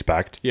what you would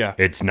expect. Yeah.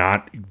 It's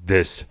not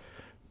this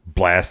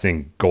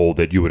blasting gold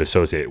that you would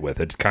associate with.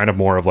 It's kind of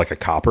more of like a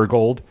copper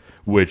gold,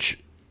 which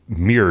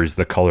mirrors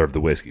the color of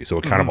the whiskey. So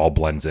it kind of all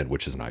blends in,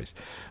 which is nice.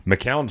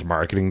 Macallan's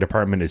marketing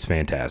department is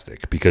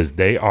fantastic because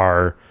they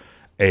are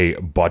a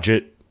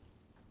budget,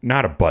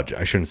 not a budget,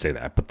 I shouldn't say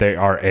that, but they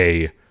are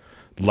a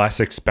less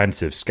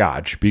expensive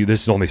scotch.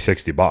 This is only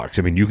 $60.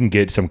 I mean, you can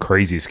get some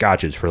crazy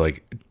scotches for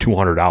like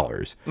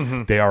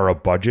 $200. They are a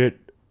budget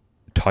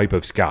type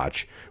of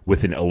scotch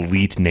with an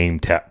elite name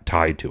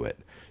tied to it.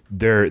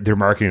 Their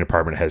marketing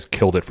department has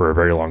killed it for a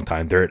very long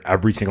time. They're at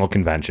every single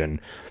convention.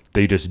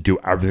 They just do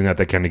everything that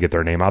they can to get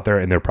their name out there,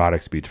 and their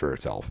product speaks for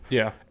itself.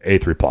 Yeah.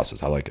 A3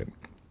 pluses. I like it.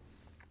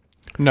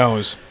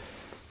 Nose.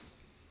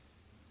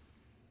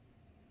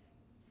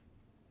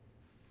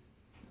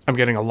 I'm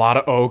getting a lot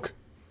of oak.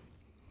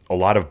 A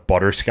lot of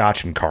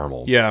butterscotch and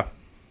caramel. Yeah.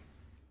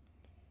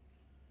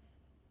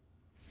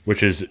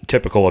 Which is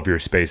typical of your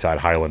Speyside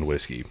Highland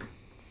whiskey.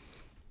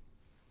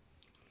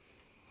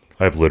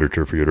 I have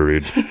literature for you to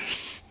read.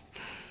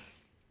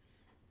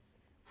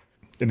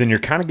 And then you're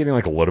kind of getting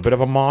like a little bit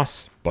of a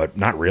moss, but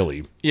not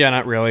really. Yeah,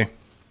 not really.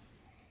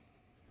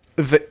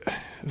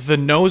 The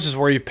nose is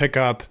where you pick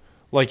up,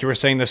 like you were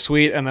saying, the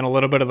sweet and then a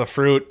little bit of the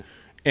fruit,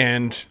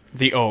 and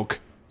the oak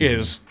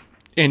is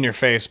in your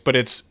face. But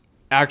it's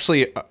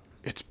actually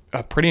it's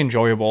a pretty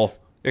enjoyable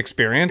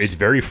experience. It's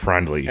very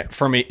friendly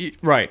for me.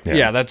 Right.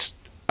 Yeah, that's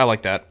I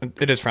like that.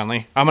 It is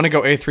friendly. I'm going to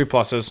go A3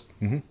 pluses.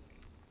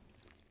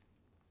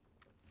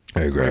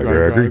 I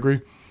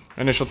agree.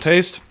 Initial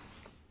taste.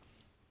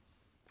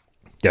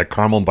 Yeah,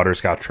 caramel and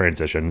butterscotch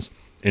transitions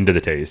into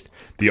the taste.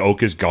 The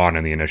oak is gone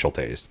in the initial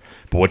taste.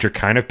 But what you're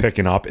kind of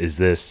picking up is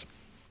this,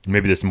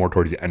 maybe this is more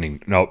towards the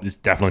ending. No, it's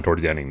definitely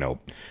towards the ending. No,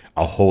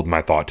 I'll hold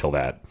my thought till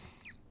that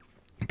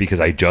because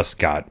I just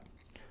got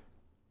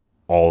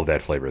all of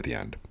that flavor at the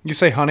end. You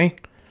say honey?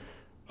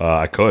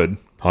 I could.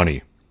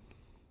 Honey.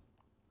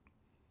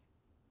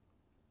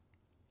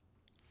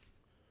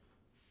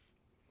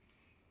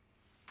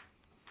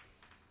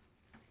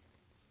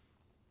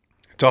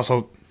 It's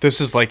also,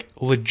 this is like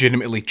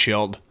legitimately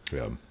chilled,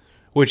 Yeah.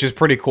 which is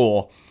pretty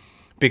cool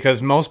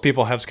because most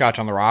people have scotch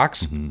on the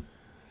rocks,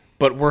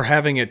 but we're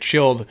having it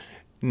chilled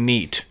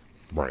neat,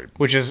 Right.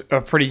 which is a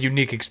pretty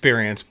unique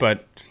experience.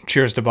 But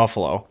cheers to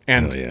Buffalo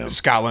and yeah.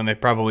 Scotland. They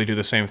probably do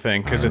the same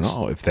thing because it's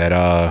if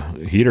that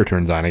heater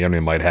turns on again, we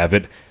might have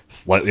it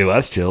slightly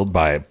less chilled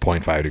by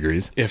 0.5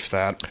 degrees. if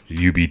that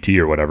UBT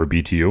or whatever,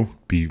 BTU,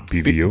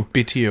 BVU.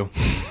 BTU.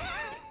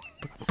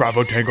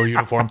 Bravo Tango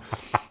uniform.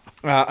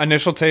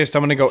 Initial taste,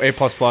 I'm going to go A++.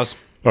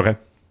 Okay.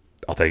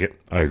 I'll take it.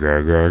 I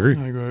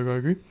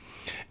agree.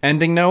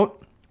 Ending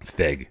note,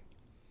 Fig.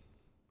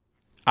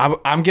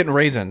 I'm getting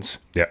raisins.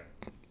 Yeah.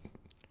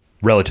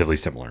 Relatively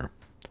similar.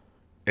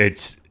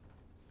 It's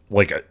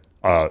like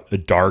a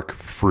dark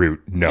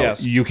fruit. No.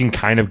 Yes. You can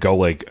kind of go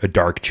like a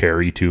dark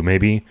cherry too,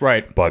 maybe.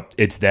 Right. But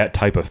it's that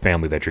type of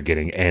family that you're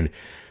getting. And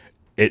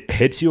it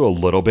hits you a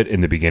little bit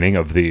in the beginning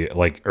of the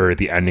or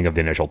the ending of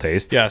the initial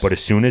taste. Yes. But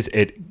as soon as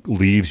it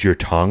leaves your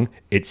tongue,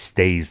 it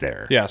stays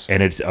there. Yes.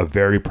 And it's a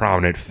very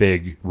prominent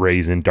fig,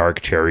 raisin,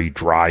 dark cherry,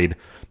 dried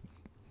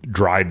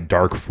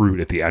dark fruit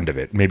at the end of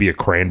it. Maybe a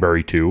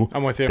cranberry too.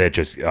 I'm with you. That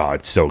just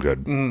it's so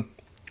good.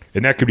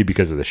 And that could be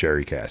because of the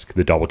sherry cask,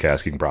 the double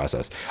casking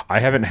process. I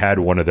haven't had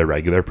one of the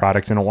regular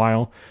products in a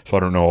while, so I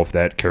don't know if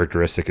that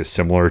characteristic is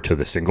similar to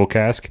the single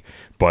cask,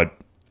 but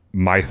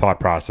my thought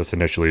process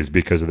initially is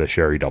because of the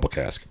sherry double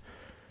cask.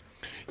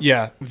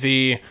 Yeah,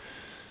 the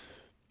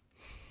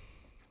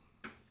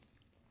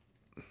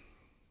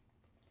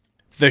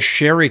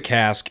sherry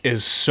cask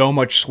is so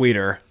much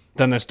sweeter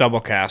than this double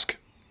cask.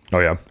 Oh,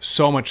 yeah?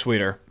 So much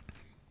sweeter.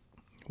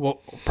 We'll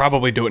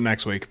probably do it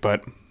next week,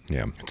 but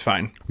Yeah. it's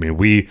fine. I mean,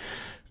 we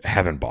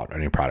haven't bought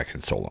any products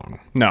in so long.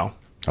 No.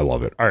 I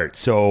love it. All right,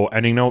 so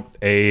ending note,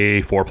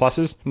 a 4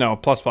 pluses? No,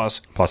 plus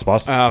plus. Plus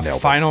plus? Nailed it.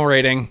 Final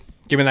rating.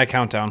 Give me that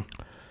countdown.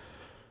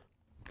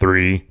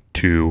 3,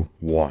 2,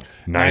 1.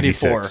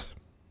 96.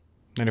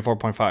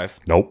 94.5.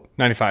 Nope.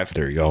 95.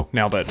 There you go.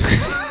 Nailed it.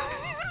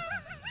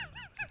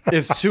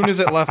 As soon as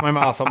it left my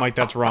mouth, I'm like,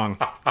 that's wrong.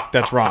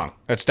 That's wrong.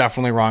 That's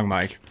definitely wrong,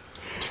 Mike.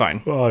 It's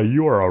fine.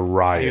 You are a I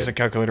riot. use a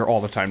calculator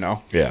all the time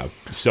now. Yeah.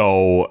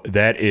 So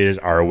that is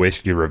our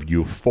whiskey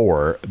review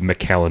for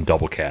Macallan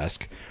Double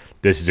Cask.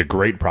 This is a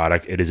great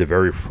product. It is a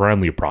very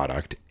friendly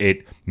product.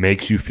 It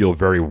makes you feel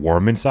very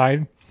warm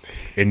inside.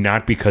 And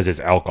not because it's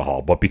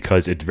alcohol, but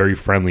because it's very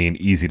friendly and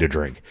easy to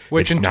drink.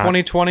 Which It's in not-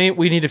 2020,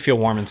 we need to feel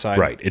warm inside.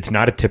 Right. It's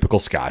not a typical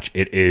scotch.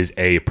 It is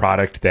a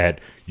product that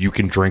you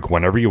can drink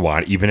whenever you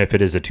want, even if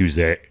it is a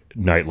Tuesday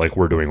night like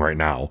we're doing right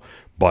now.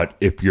 But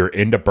if you're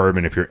into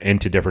bourbon, if you're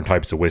into different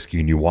types of whiskey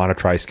and you want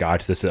to try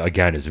scotch, this,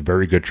 again, is a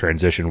very good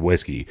transition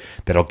whiskey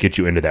that'll get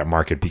you into that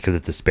market because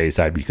it's a space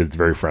side, because it's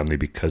very friendly,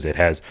 because it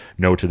has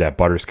notes of that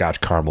butterscotch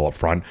caramel up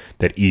front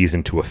that ease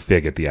into a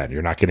fig at the end.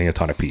 You're not getting a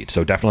ton of peat.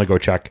 So definitely go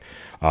check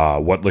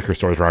what liquor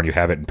stores around you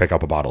have it and pick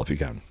up a bottle if you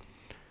can.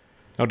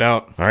 No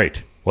doubt. All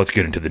right. Let's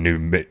get into the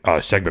new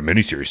segment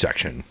miniseries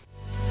section.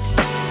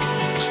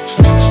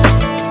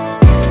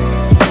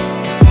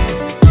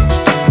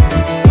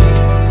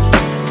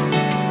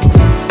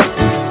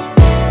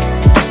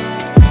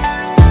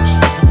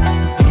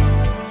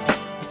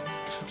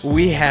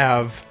 We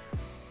have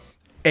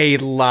a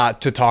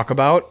lot to talk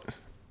about,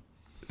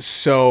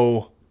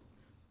 so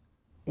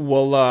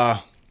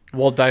we'll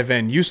dive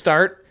in. You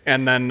start,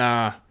 and then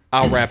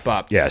I'll wrap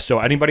up. Yeah, so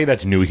anybody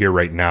that's new here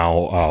right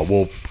now,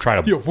 we'll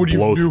try to what are you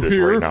blow through new this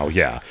here? right now.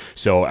 Yeah,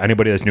 so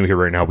anybody that's new here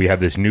right now, we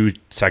have this new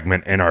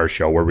segment in our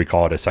show where we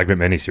call it a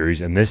segment miniseries.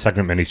 In this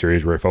segment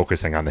miniseries, we're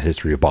focusing on the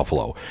history of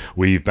Buffalo.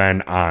 We've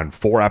been on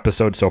 4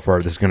 episodes so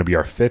far. This is going to be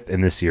our 5th in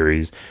this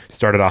series.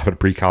 Started off at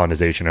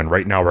pre-colonization, and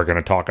right now we're going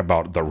to talk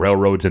about the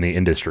railroads in the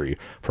industry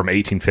from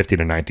 1850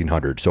 to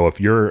 1900. So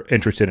if you're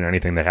interested in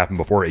anything that happened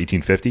before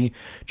 1850,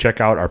 check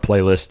out our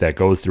playlist that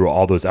goes through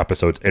all those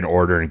episodes in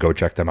order and go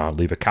check them out.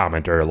 Leave a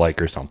comment or a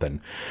like or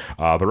something.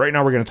 But right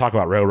now we're going to talk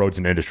about railroads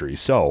and industry.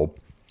 So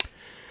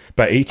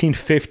by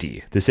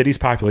 1850, the city's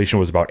population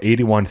was about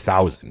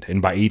 81,000.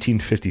 And by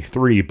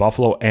 1853,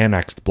 Buffalo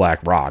annexed Black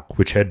Rock,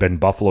 which had been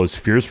Buffalo's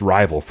fierce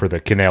rival for the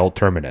canal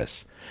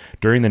terminus.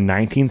 During the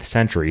 19th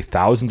century,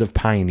 thousands of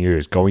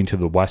pioneers going to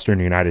the western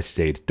United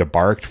States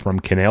debarked from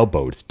canal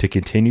boats to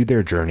continue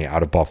their journey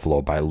out of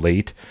Buffalo by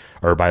lake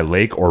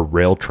or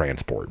rail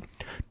transport.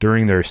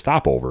 During their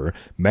stopover,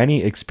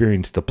 many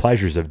experienced the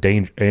pleasures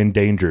and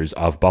dangers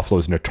of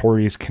Buffalo's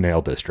notorious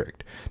canal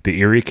district. The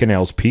Erie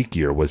Canal's peak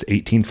year was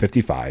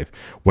 1855,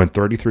 when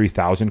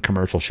 33,000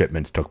 commercial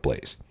shipments took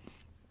place.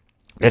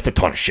 That's a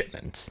ton of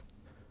shipments.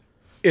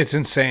 It's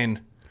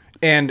insane.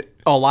 And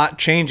a lot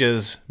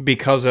changes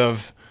because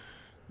of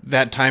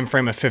that time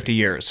frame of 50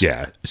 years.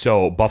 Yeah.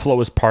 So Buffalo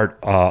was part,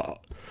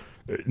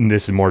 and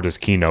this is more just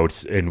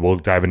keynotes, and we'll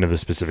dive into the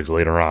specifics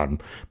later on.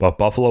 But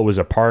Buffalo was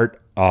part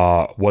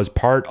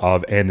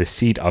of and the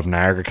seat of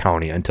Niagara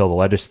County until the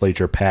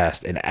legislature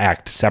passed an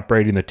act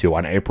separating the two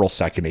on April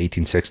 2nd,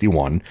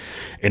 1861.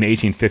 In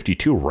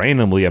 1852,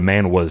 randomly, a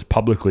man was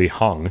publicly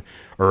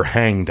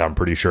hanged, I'm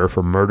pretty sure,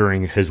 for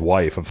murdering his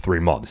wife of 3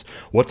 months.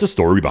 What's the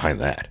story behind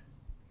that?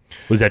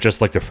 Was that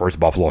just like the first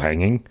Buffalo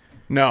hanging?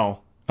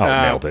 No. Oh,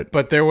 nailed it.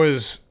 But it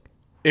was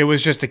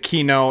just a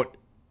keynote,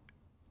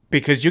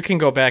 because you can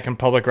go back in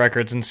public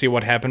records and see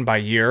what happened by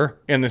year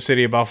in the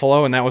city of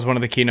Buffalo, and that was one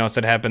of the keynotes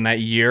that happened that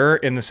year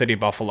in the city of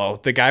Buffalo.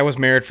 The guy was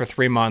married for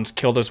 3 months,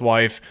 killed his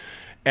wife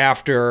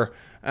after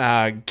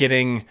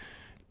getting,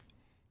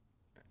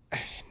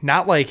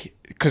 not like,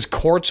 because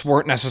courts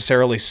weren't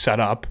necessarily set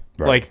up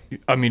like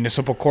a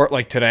municipal court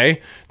like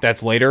today.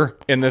 That's later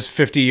in this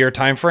 50-year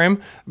time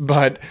frame.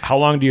 But how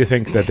long do you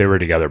think that they were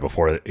together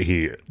before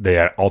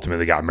they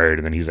ultimately got married,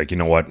 and then he's like, you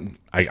know what,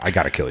 I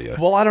gotta kill you?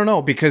 Well, I don't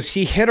know, because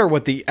he hit her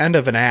with the end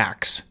of an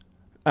axe,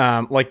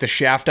 like the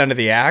shaft end of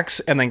the axe,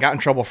 and then got in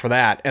trouble for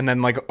that. And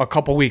then like a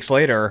couple weeks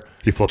later,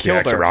 he flipped the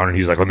axe around and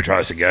he's like, let me try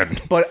this again.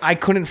 But I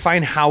couldn't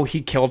find how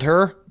he killed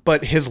her.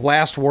 But his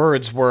last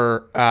words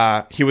were,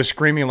 he was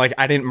screaming like,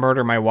 I didn't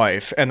murder my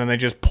wife. And then they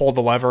just pulled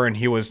the lever and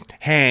he was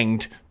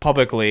hanged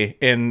publicly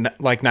in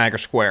like Niagara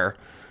Square.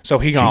 So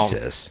he gone,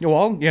 Jesus.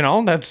 Well,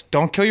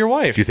 don't kill your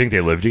wife. Do you think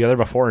they lived together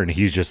before? And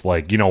he's just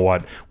like, you know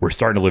what? We're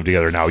starting to live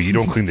together now. You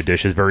don't clean the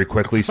dishes very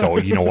quickly. So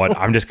you know what?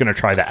 I'm just going to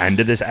try the end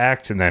of this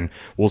act, and then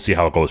we'll see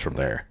how it goes from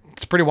there.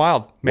 It's pretty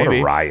wild. Maybe. What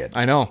a riot.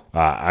 I know.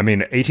 I mean,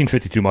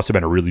 1852 must have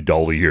been a really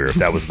dull year if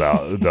that was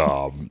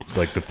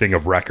the thing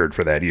of record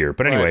for that year.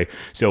 But anyway,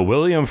 So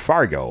William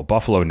Fargo,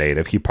 Buffalo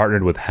native, he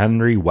partnered with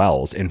Henry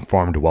Wells and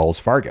formed Wells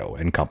Fargo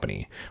and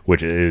Company,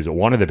 which is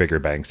one of the bigger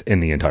banks in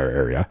the entire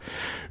area.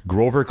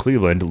 Grover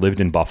Cleveland lived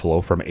in Buffalo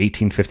from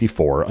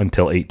 1854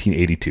 until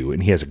 1882,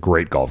 and he has a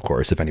great golf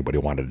course if anybody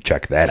wanted to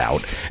check that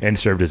out, and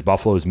served as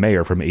Buffalo's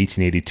mayor from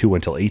 1882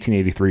 until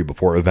 1883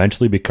 before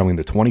eventually becoming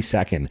the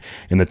 22nd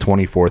and the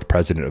 24th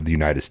president of the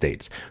United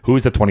States. Who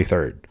is the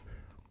 23rd?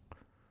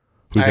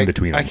 Who's in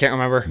between them? I can't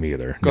remember. Me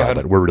either. Go ahead.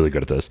 But we're really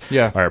good at this.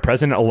 Yeah. All right.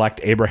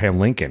 President-elect Abraham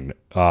Lincoln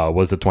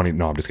was the 20th.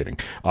 No, I'm just kidding.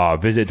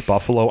 Visits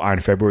Buffalo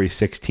on February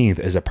 16th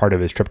as a part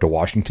of his trip to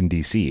Washington,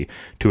 D.C.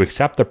 to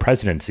accept the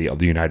presidency of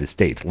the United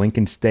States.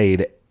 Lincoln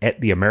stayed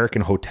at the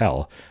American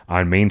Hotel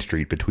on Main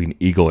Street between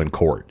Eagle and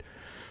Court.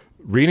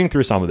 Reading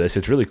through some of this,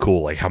 it's really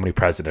cool, like how many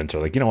presidents are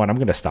like, you know what, I'm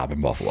going to stop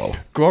in Buffalo.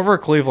 Grover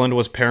Cleveland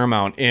was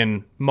paramount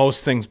in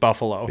most things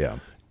Buffalo. Yeah.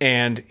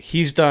 And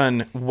he's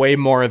done way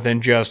more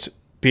than just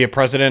be a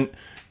president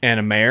and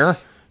a mayor,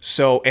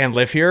 and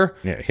live here.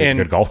 Yeah, he has a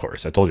good golf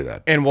course. I told you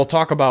that. And we'll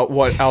talk about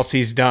what else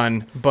he's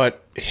done,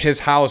 but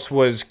his house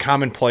was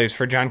commonplace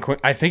for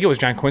I think it was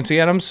John Quincy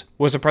Adams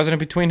was the president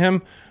between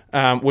him,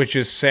 which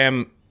is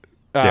Sam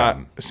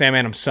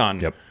Adams'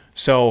 son. Yep.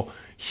 So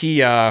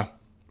he,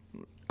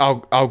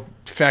 I'll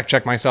fact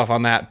check myself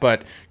on that,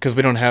 but because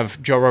we don't have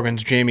Joe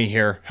Rogan's Jamie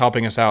here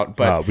helping us out,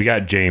 but we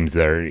got James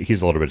there.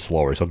 He's a little bit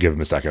slower, so I'll give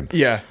him a second.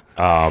 Yeah.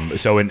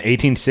 So in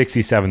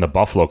 1867, the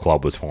Buffalo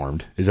Club was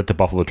formed. Is that the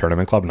Buffalo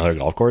Tournament Club? Another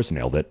golf course?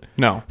 Nailed it.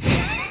 No.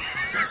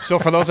 So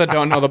for those that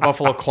don't know, the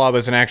Buffalo Club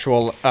is an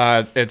actual.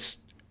 It's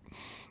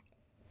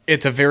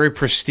a very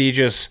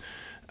prestigious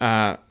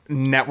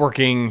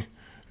networking,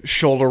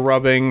 shoulder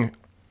rubbing.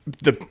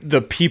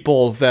 The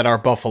people that are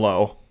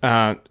Buffalo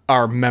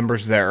are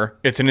members there.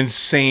 It's an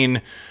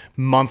insane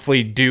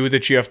monthly due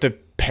that you have to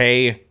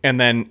pay, and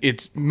then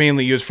it's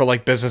mainly used for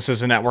like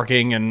businesses and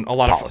networking and a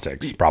lot of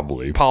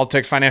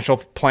politics, financial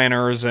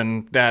planners,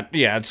 and that.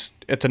 Yeah, it's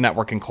a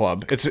networking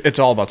club. It's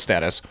all about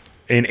status.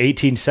 In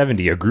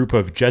 1870, a group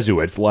of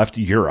Jesuits left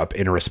Europe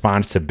in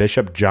response to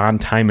Bishop John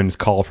Timon's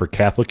call for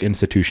Catholic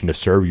institution to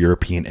serve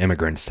European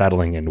immigrants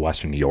settling in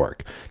Western New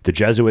York. The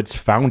Jesuits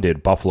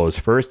founded Buffalo's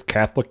first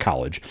Catholic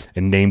college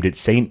and named it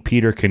St.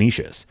 Peter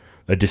Canisius,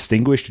 a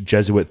distinguished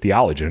Jesuit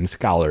theologian,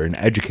 scholar, and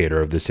educator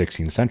of the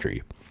 16th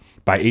century.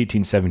 By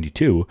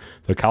 1872,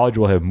 the college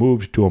will have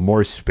moved to a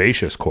more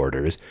spacious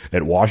quarters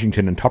at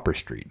Washington and Tupper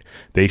Street.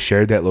 They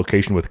shared that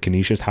location with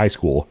Canisius High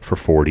School for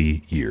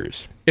 40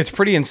 years. It's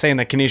pretty insane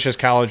that Canisius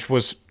College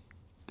was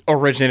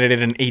originated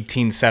in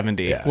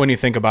 1870, when you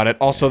think about it.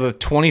 Also, the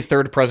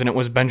 23rd president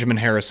was Benjamin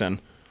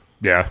Harrison.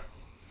 Yeah.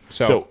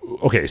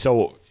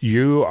 So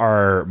you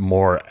are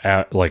more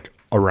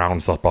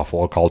around the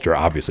Buffalo culture,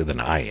 obviously, than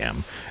I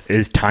am.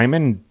 Is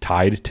Timon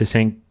tied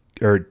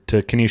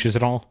to Canisius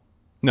at all?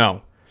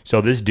 No.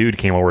 So this dude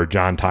came over,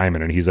 John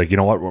Timon, and he's like, you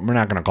know what? We're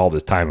not going to call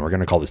this Timon. We're going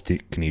to call this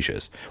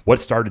Canisius.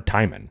 What started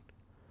Timon?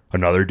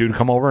 Another dude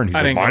come over, and he's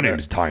like, my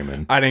name's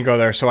Timon. I didn't go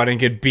there, so I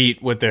didn't get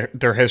beat with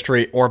their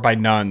history or by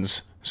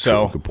nuns.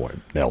 So good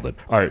point. Nailed it.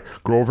 All right.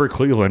 Grover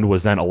Cleveland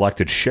was then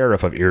elected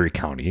sheriff of Erie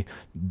County,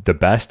 the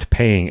best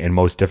paying and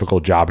most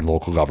difficult job in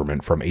local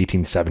government from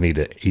 1870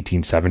 to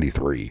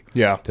 1873.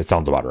 Yeah. That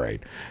sounds about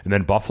right. And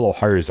then Buffalo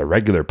hires a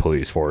regular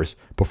police force.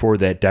 Before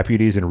that,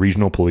 deputies and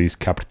regional police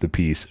kept the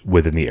peace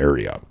within the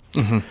area.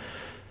 Mm-hmm.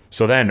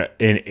 So then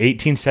in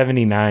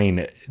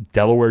 1879,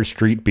 Delaware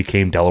Street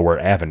became Delaware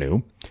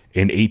Avenue.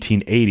 In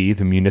 1880,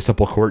 the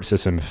municipal court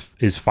system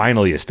is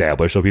finally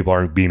established, so people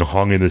aren't being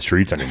hung in the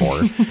streets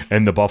anymore.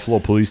 And the Buffalo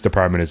Police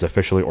Department is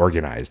officially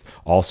organized.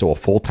 Also, a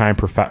full-time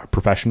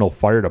professional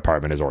fire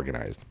department is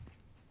organized.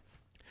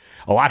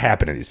 A lot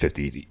happened in these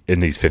 50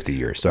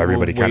 years, so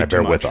everybody kind of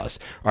bear with us.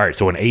 All right,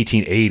 so in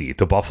 1880,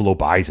 the Buffalo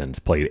Bisons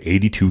played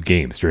 82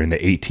 games during the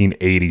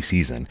 1880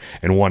 season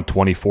and won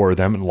 24 of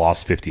them and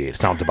lost 58.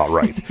 Sounds about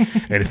right.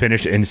 And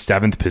finished in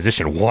 7th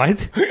position.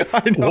 What?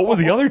 What were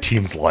the other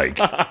teams like?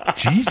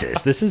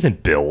 Jesus, this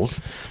isn't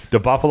Bills. The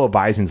Buffalo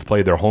Bisons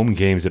played their home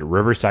games at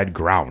Riverside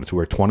Grounds,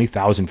 where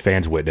 20,000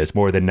 fans witnessed.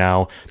 More than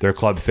now, their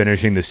club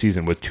finishing the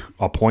season with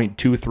a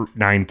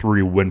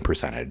 .293 win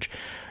percentage.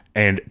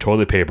 And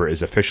toilet paper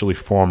is officially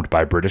formed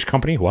by British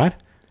company. What?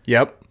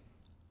 Yep.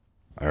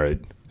 All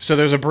right. So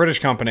there's a British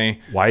company.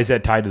 Why is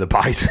that tied to the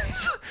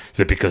Bisons? Is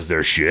it because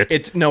they're shit?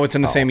 It's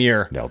in the same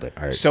year. Nailed it.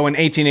 All right. So in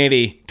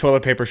 1880,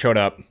 toilet paper showed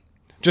up.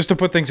 Just to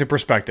put things in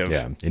perspective.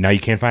 Yeah. And now you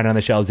can't find it on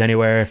the shelves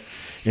anywhere.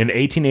 In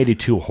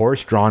 1882,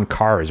 horse-drawn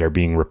cars are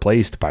being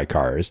replaced by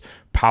cars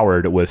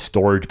powered with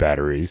storage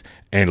batteries.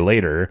 And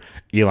later,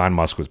 Elon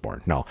Musk was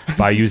born. No,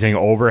 by using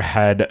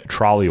overhead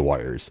trolley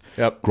wires.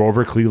 Yep.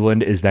 Grover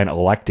Cleveland is then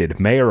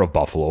elected mayor of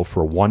Buffalo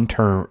for 1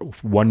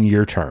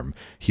 year term.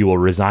 He will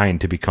resign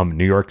to become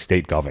New York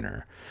State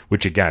governor,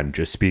 which again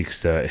just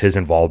speaks to his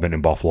involvement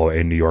in Buffalo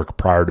and New York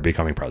prior to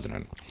becoming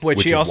president.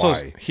 Which he also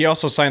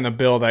signed the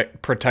bill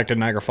that protected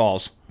Niagara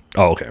Falls.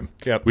 Oh, okay.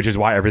 Yep. Which is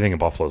why everything in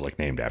Buffalo is like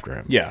named after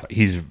him. Yeah.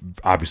 He's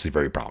obviously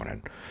very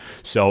prominent.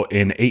 So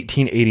in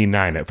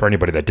 1889, for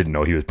anybody that didn't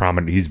know he was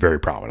prominent, he's very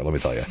prominent, let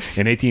me tell you.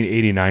 In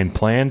 1889,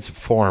 plans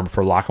formed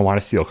for Lackawanna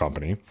Steel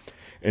Company.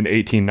 In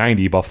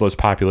 1890, Buffalo's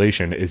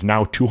population is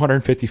now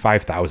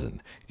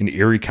 255,000. In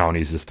Erie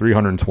counties is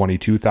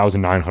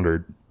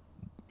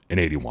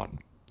 322,981.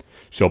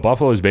 So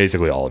Buffalo is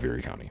basically all of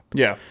Erie County.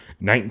 Yeah.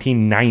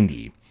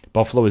 1990,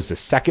 Buffalo is the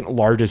second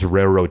largest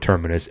railroad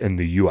terminus in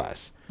the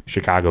U.S.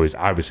 Chicago is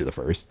obviously the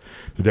first.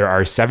 There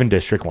are 7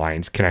 district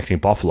lines connecting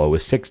Buffalo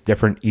with 6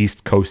 different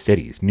East Coast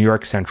cities. New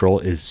York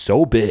Central is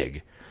so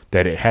big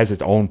that it has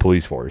its own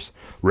police force.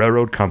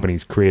 Railroad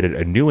companies created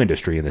a new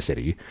industry in the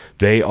city.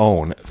 They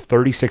own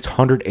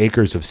 3,600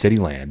 acres of city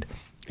land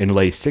and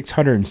lay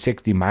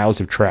 660 miles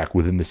of track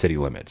within the city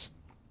limits.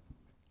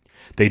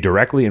 They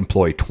directly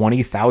employ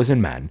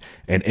 20,000 men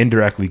and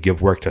indirectly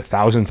give work to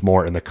thousands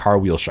more in the car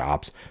wheel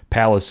shops,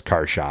 palace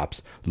car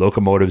shops,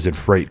 locomotives and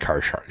freight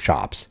car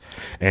shops,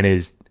 and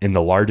is in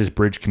the largest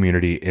bridge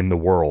community in the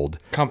world.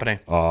 Company,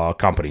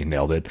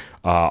 nailed it.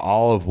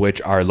 All of which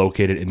are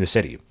located in the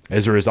city.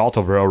 As a result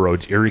of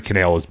railroads, Erie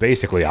Canal is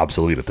basically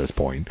obsolete at this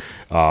point.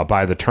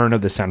 By the turn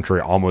of the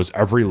century, almost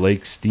every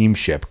lake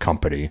steamship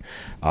company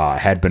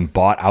had been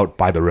bought out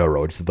by the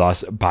railroads.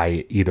 Thus,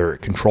 by either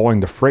controlling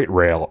the freight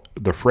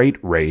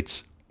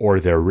rates or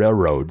their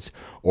railroads,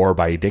 or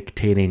by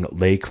dictating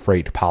lake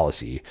freight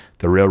policy,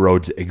 the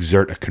railroads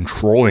exert a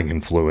controlling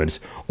influence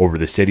over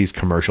the city's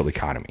commercial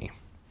economy.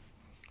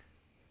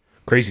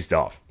 Crazy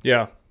stuff.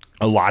 Yeah.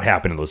 A lot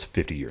happened in those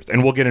 50 years.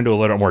 And we'll get into a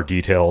little more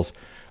details.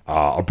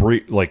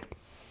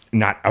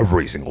 Not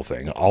every single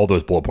thing. All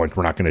those bullet points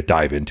we're not going to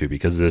dive into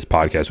because this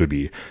podcast would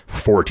be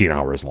 14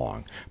 hours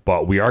long.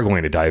 But we are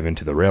going to dive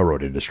into the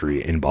railroad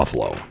industry in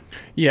Buffalo.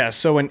 Yeah,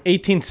 so in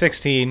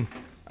 1860,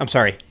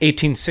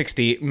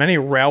 many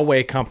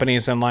railway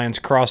companies and lines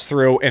crossed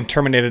through and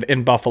terminated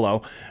in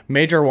Buffalo.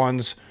 Major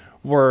ones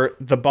were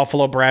the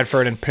Buffalo,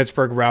 Bradford, and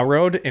Pittsburgh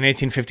Railroad in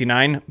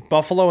 1859,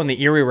 Buffalo and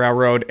the Erie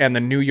Railroad, and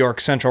the New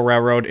York Central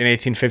Railroad in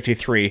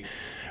 1853.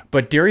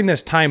 But during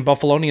this time,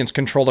 Buffalonians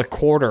controlled a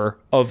quarter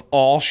of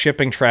all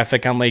shipping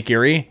traffic on Lake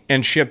Erie,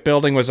 and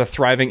shipbuilding was a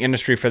thriving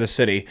industry for the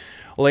city.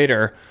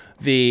 Later,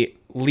 the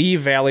Lee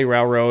Valley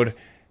Railroad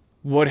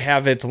would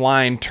have its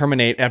line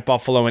terminate at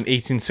Buffalo in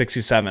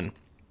 1867.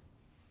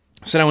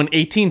 So now in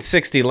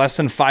 1860, less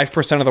than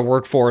 5% of the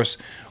workforce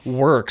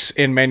works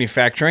in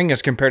manufacturing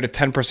as compared to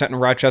 10% in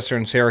Rochester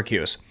and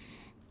Syracuse.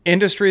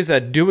 Industries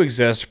that do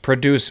exist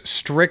produce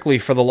strictly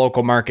for the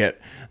local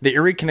market. The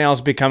Erie Canal is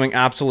becoming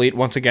obsolete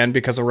once again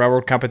because of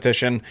railroad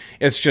competition.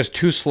 It's just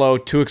too slow,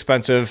 too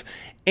expensive,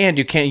 and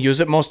you can't use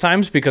it most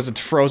times because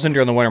it's frozen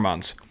during the winter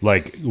months.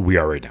 Like we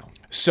are right now.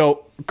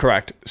 So,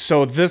 correct.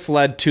 So this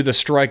led to the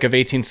strike of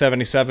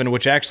 1877,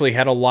 which actually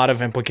had a lot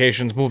of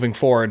implications moving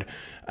forward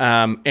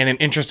and an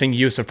interesting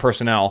use of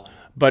personnel.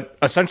 But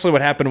essentially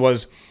what happened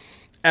was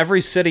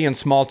Every city and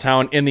small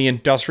town in the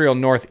industrial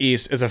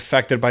Northeast is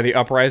affected by the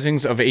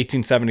uprisings of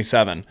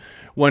 1877,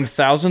 when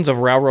thousands of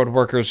railroad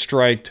workers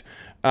striked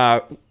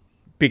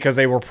because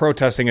they were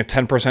protesting a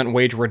 10%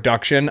 wage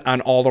reduction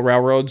on all the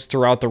railroads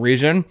throughout the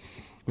region.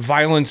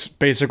 Violence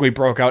basically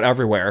broke out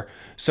everywhere.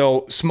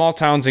 So small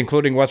towns,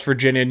 including West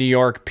Virginia, New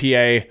York,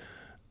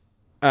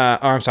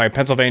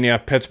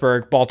 Pennsylvania,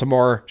 Pittsburgh,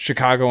 Baltimore,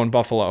 Chicago, and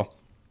Buffalo.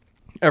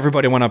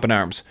 Everybody went up in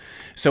arms.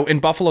 So in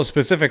Buffalo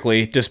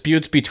specifically,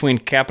 disputes between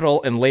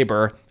capital and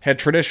labor had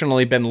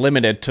traditionally been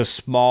limited to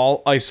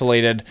small,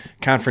 isolated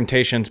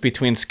confrontations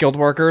between skilled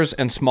workers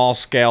and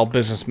small-scale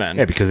businessmen.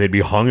 Yeah, because they'd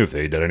be hung if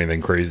they did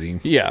anything crazy.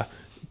 Yeah.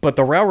 But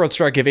the railroad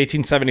strike of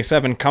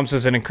 1877 comes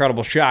as an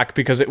incredible shock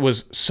because it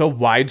was so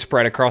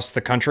widespread across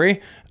the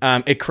country.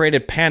 It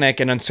created panic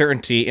and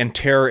uncertainty and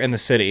terror in the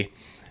city.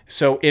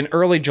 So in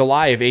early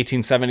July of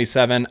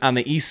 1877, on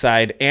the east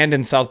side and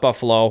in South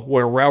Buffalo,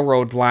 where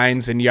railroad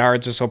lines and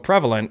yards are so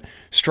prevalent,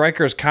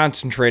 strikers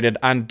concentrated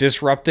on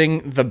disrupting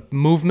the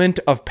movement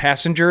of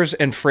passengers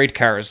and freight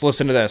cars.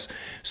 Listen to this.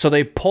 So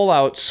they pull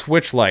out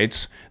switch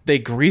lights, they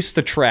grease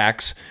the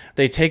tracks,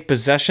 they take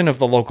possession of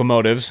the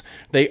locomotives,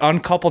 they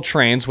uncouple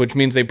trains, which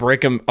means they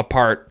break them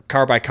apart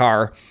car by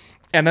car,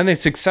 and then they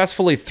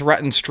successfully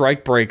threaten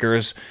strike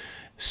breakers.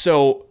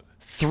 So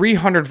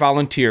 300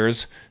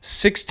 volunteers,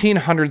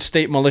 1,600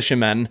 state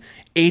militiamen,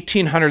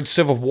 1,800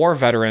 Civil War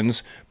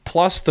veterans,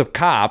 plus the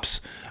cops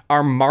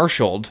are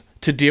marshaled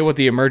to deal with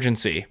the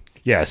emergency.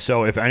 Yeah,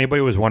 so if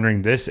anybody was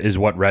wondering, this is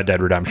what Red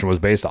Dead Redemption was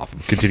based off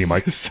of. Continue,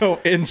 Mike. So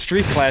in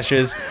street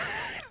clashes,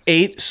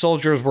 8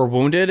 soldiers were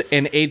wounded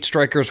and 8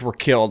 strikers were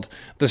killed.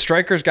 The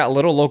strikers got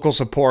little local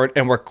support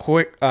and were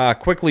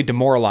quickly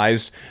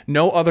demoralized.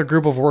 No other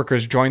group of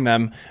workers joined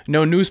them.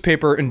 No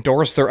newspaper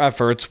endorsed their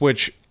efforts,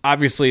 which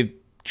obviously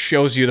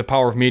shows you the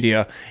power of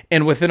media.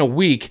 And within a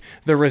week,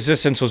 the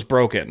resistance was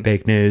broken.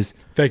 Fake news.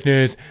 Fake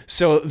news.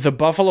 So the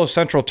Buffalo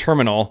Central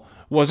Terminal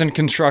wasn't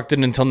constructed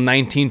until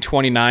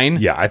 1929.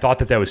 Yeah, I thought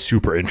that was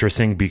super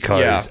interesting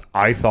because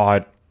I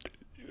thought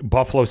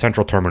Buffalo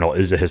Central Terminal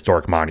is a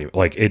historic monument.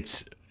 Like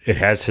it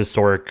has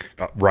historic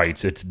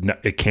rights.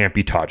 It can't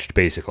be touched,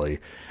 basically.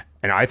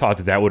 And I thought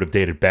that would have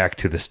dated back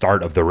to the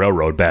start of the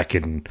railroad back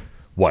in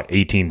what,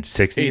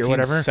 1860 or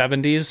whatever?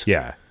 1870s.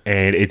 Yeah,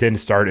 and it didn't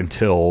start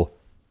until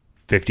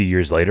 50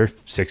 years later,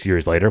 6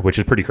 years later, which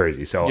is pretty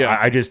crazy. So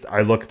yeah.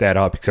 I looked that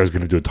up because I was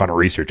going to do a ton of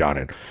research on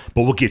it.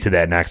 But we'll get to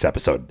that next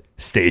episode.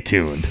 Stay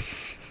tuned.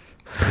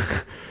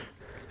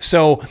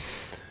 So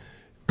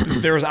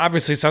there was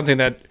obviously something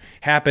that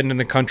happened in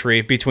the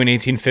country between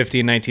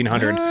 1850 and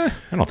 1900. I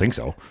don't think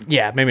so.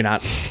 Yeah, maybe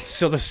not.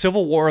 So the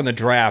Civil War and the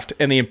draft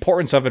and the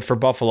importance of it for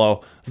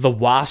Buffalo, the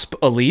WASP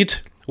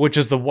elite, which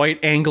is the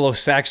white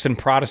Anglo-Saxon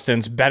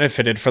Protestants,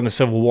 benefited from the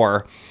Civil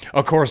War.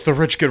 Of course, the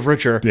rich get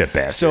richer. Yeah,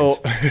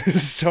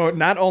 bastards. So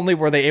not only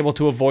were they able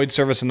to avoid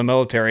service in the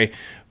military,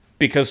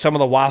 because some of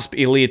the WASP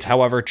elites,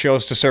 however,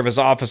 chose to serve as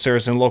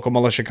officers in local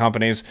militia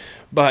companies,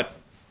 but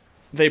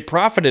they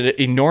profited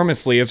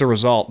enormously as a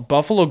result.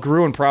 Buffalo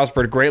grew and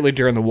prospered greatly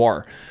during the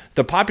war.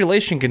 The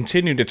population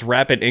continued its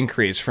rapid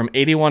increase from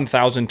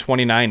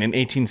 81,029 in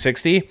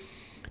 1860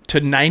 to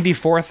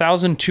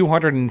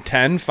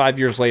 94,210 5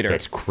 years later.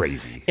 That's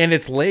crazy. And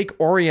its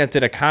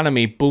lake-oriented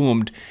economy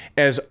boomed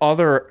as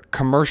other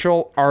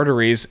commercial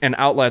arteries and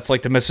outlets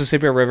like the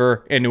Mississippi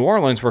River and New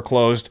Orleans were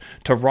closed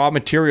to raw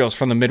materials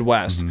from the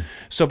Midwest.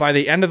 So by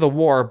the end of the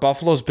war,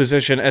 Buffalo's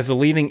position as a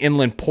leading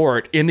inland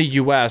port in the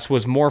U.S.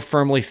 was more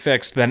firmly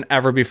fixed than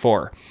ever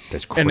before.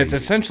 That's crazy. And it's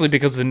essentially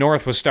because the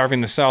North was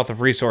starving the South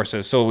of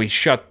resources. So we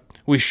shut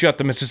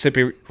the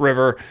Mississippi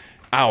River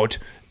out,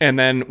 and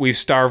then we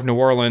starved New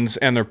Orleans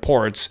and their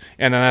ports,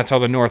 and then that's how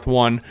the North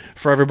won.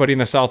 For everybody in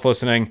the South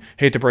listening,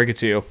 hate to break it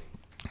to you.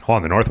 Hold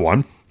on, the North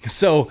won?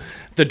 So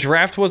the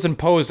draft was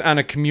imposed on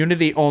a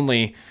community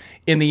only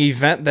in the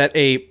event that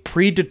a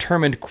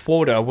predetermined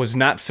quota was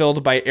not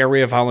filled by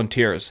area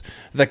volunteers.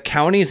 The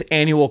county's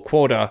annual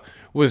quota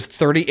was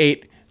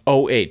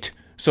 3,808.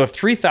 So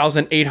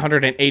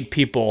 3,808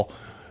 people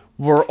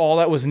were all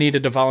that was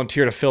needed to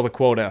volunteer to fill the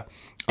quota.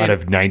 Out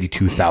of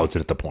 92,000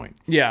 at the point.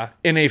 Yeah.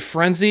 In a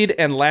frenzied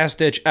and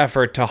last-ditch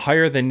effort to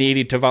hire the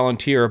needy to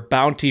volunteer,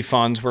 bounty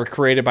funds were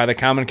created by the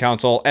Common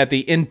Council at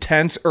the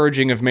intense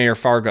urging of Mayor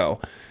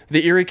Fargo.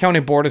 The Erie County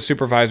Board of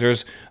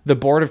Supervisors, the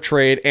Board of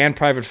Trade, and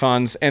private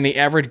funds, and the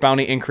average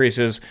bounty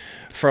increases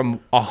from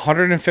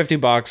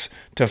 $150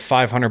 to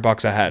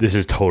 $500 a head. This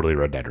is totally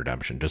Red Dead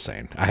Redemption, just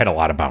saying. I had a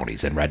lot of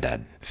bounties in Red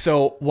Dead.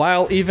 So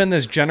while even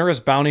this generous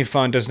bounty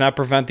fund does not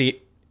prevent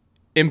the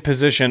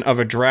imposition of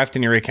a draft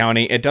in Erie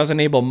County, it does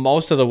enable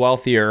most of the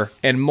wealthier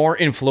and more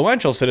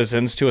influential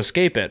citizens to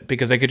escape it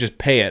because they could just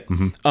pay it.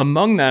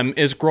 Among them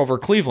is Grover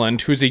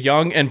Cleveland, who's a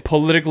young and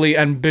politically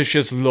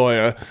ambitious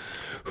lawyer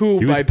who,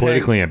 He was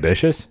politically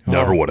ambitious?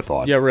 Never would have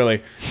thought. Yeah,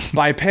 really.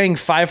 By paying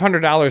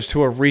 $500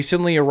 to a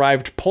recently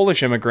arrived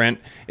Polish immigrant,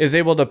 is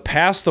able to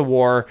pass the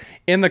war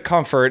in the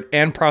comfort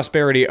and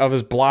prosperity of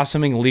his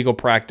blossoming legal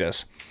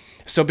practice.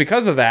 So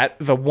because of that,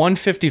 the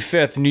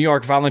 155th New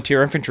York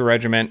Volunteer Infantry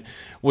Regiment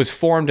was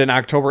formed in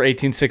October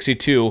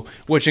 1862,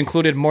 which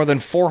included more than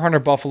 400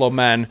 Buffalo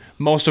men,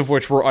 most of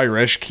which were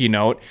Irish,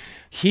 keynote,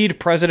 heed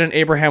President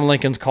Abraham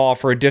Lincoln's call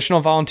for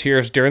additional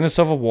volunteers during the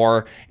Civil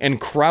War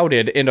and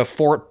crowded into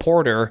Fort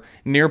Porter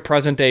near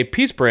present-day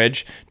Peace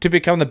Bridge to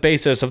become the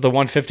basis of the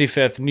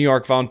 155th New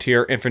York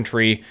Volunteer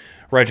Infantry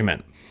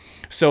Regiment.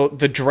 So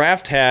the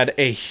draft had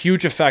a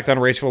huge effect on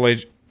race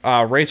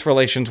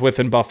relations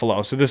within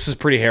Buffalo. So this is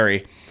pretty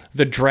hairy.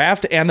 The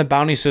draft and the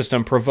bounty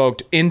system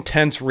provoked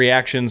intense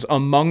reactions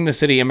among the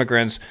city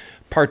immigrants,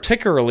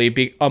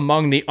 particularly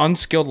among the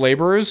unskilled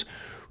laborers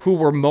who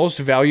were most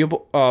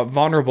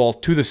vulnerable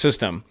to the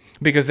system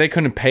because they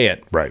couldn't pay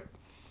it. Right.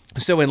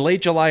 So in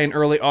late July and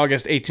early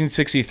August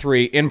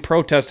 1863, in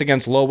protest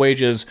against low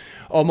wages,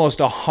 almost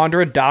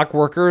 100 dock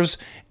workers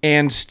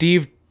and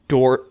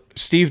stevedores,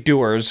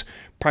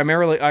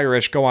 primarily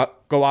Irish, go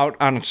out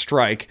on a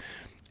strike.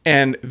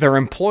 And their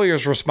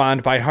employers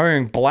respond by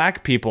hiring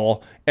black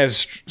people as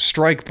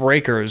strike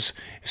breakers.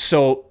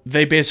 So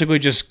they basically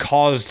just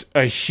caused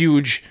a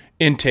huge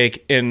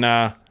intake in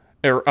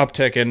or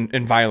uptick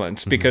in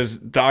violence because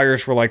the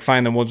Irish were like,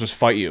 fine, then we'll just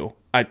fight you.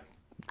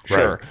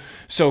 Sure. Right.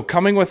 So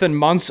coming within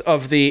months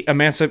of the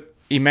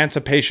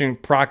Emancipation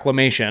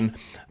Proclamation,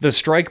 the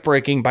strike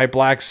breaking by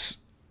blacks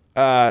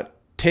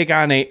take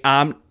on a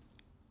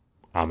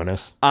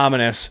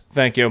ominous.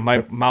 Thank you.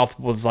 My mouth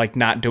was like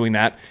not doing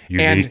that.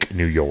 Unique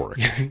New York.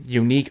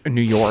 Unique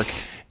New York.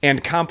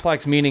 And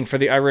complex meaning for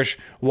the Irish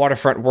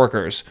waterfront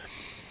workers.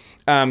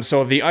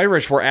 So the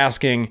Irish were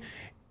asking,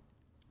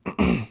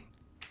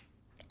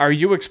 are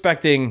you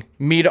expecting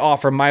me to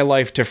offer my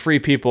life to free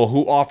people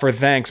who offer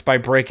thanks by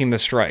breaking the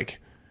strike?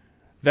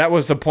 That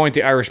was the point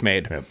the Irish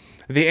made. Yep.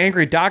 The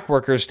angry dock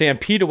workers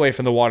stampede away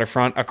from the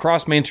waterfront,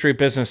 across Main Street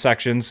business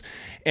sections,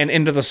 and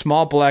into the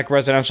small black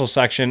residential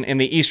section in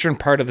the eastern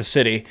part of the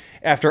city.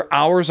 After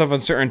hours of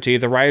uncertainty,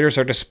 the rioters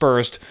are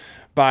dispersed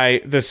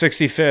by the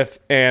 65th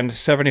and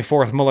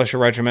 74th Militia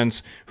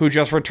Regiments, who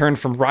just returned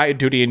from riot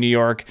duty in New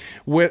York,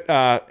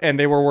 and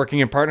they were working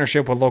in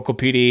partnership with local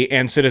PD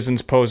and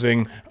citizens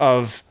posing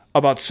of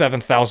about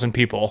 7,000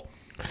 people.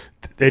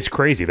 It's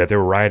crazy that they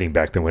were rioting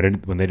back then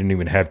when they didn't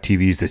even have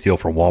TVs to steal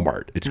from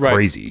Walmart. It's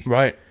crazy.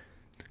 Right.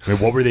 I mean,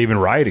 what were they even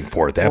rioting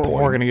for at that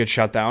point? We're going to get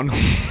shut down.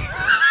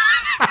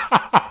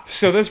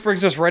 So this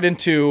brings us right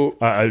into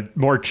a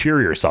more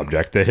cheerier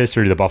subject, the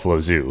history of the Buffalo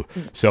Zoo.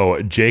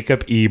 So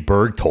Jacob E.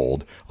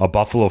 Bergtold, a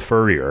Buffalo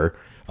furrier,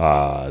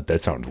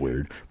 that sounds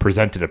weird,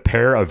 presented a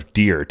pair of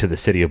deer to the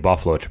city of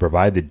Buffalo to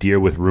provide the deer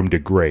with room to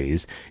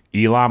graze.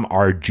 Elam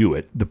R.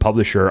 Jewett, the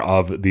publisher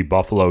of the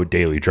Buffalo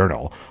Daily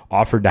Journal,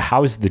 offered to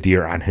house the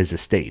deer on his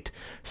estate.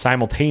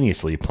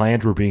 Simultaneously,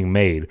 plans were being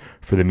made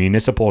for the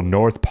municipal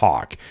North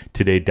Park,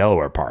 today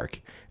Delaware Park,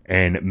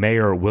 and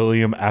Mayor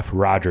William F.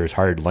 Rogers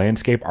hired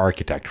landscape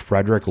architect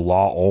Frederick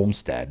Law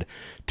Olmsted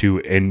to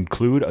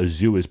include a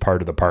zoo as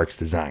part of the park's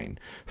design.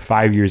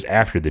 5 years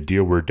after the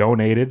deer were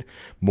donated,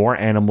 more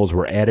animals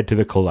were added to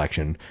the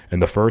collection,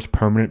 and the first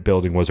permanent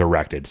building was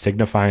erected,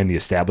 signifying the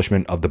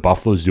establishment of the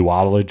Buffalo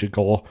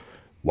Zoological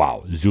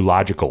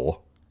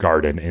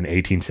Garden in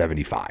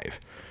 1875.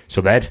 So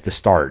that's the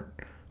start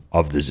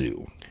of the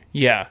zoo.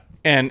 Yeah,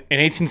 and in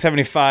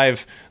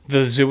 1875,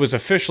 the zoo was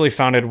officially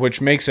founded,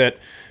 which makes it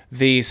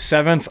the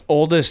 7th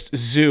oldest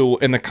zoo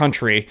in the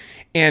country.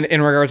 And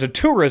in regards to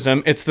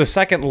tourism, it's the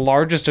second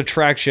largest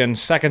attraction,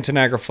 second to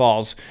Niagara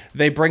Falls.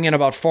 They bring in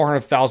about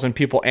 400,000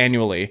 people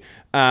annually.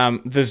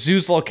 The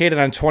zoo's located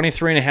on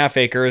 23.5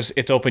 acres.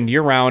 It's open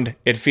year-round.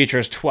 It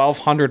features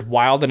 1,200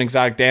 wild and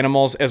exotic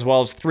animals, as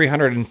well as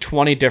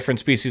 320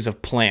 different species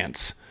of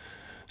plants.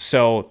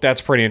 So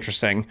that's pretty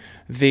interesting.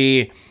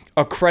 The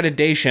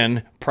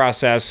accreditation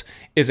process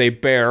is a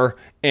bear,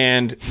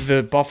 and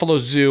the Buffalo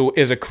Zoo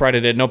is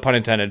accredited, no pun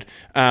intended,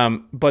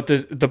 but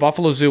the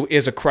Buffalo Zoo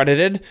is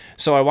accredited,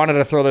 so I wanted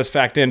to throw this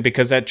fact in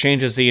because that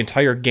changes the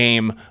entire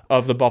game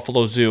of the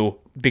Buffalo Zoo,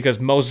 because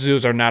most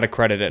zoos are not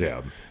accredited.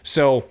 Yeah.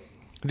 So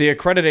the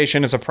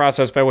accreditation is a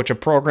process by which a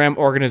program,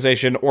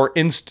 organization, or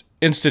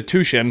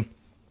institution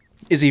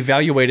is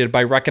evaluated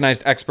by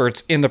recognized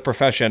experts in the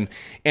profession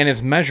and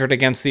is measured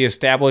against the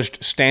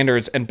established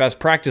standards and best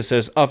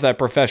practices of that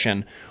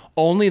profession.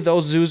 Only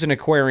those zoos and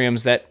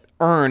aquariums that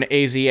earn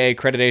AZA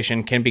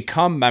accreditation can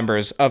become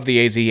members of the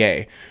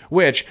AZA,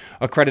 which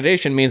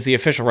accreditation means the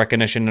official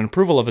recognition and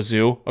approval of a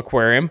zoo,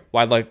 aquarium,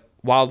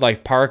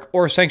 wildlife park,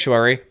 or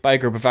sanctuary by a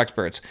group of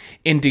experts.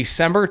 In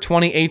December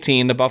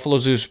 2018, the Buffalo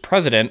Zoo's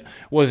president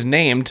was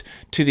named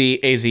to the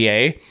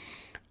AZA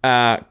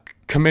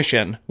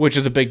commission, which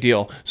is a big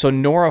deal. So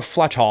Nora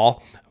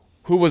Fletchall,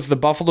 who was the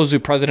Buffalo Zoo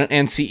president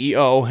and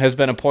CEO, has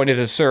been appointed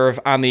to serve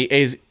on the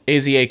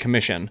AZA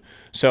commission.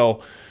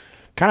 So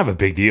kind of a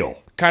big deal.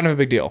 Kind of a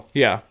big deal,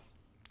 yeah.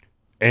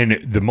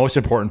 And the most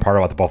important part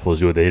about the Buffalo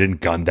Zoo, they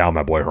didn't gun down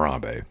my boy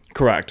Harambe.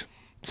 Correct.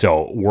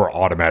 So we're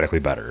automatically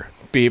better.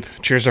 Beep.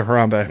 Cheers to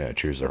Harambe. Yeah,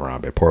 cheers to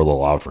Harambe. Pour a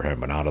little out for him,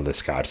 but not of the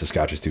scotch. The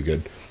scotch is too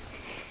good.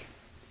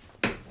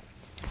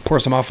 Pour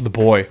some out for the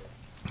boy.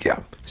 Yeah.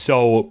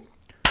 So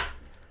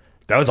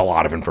That was a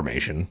lot of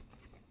information.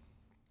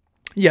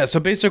 Yeah, so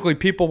basically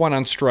people went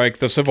on strike.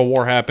 The Civil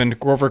War happened.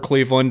 Grover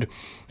Cleveland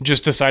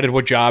just decided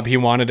what job he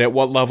wanted at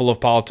what level of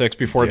politics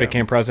before he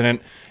became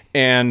president.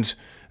 And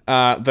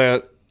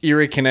the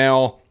Erie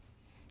Canal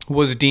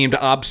was deemed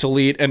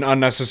obsolete and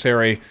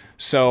unnecessary.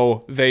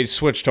 So they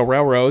switched to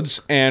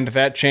railroads, and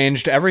that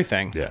changed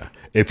everything. Yeah.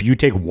 If you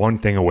take one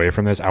thing away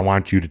from this, I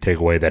want you to take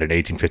away that in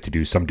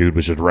 1852, some dude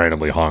was just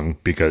randomly hung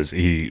because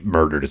he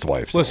murdered his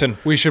wife. So. Listen,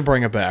 we should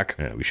bring it back.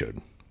 Yeah, we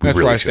should. That's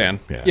where I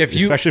stand. Yeah.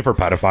 Especially for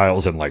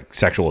pedophiles and like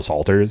sexual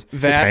assaulters,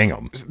 just hang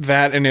them.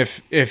 That, and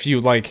if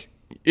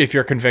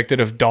you're convicted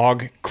of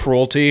dog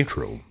cruelty,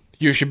 True.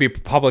 You should be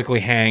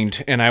publicly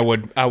hanged, and I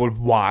would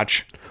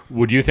watch.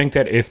 Would you think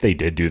that if they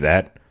did do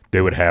that,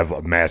 they would have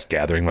a mass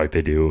gathering like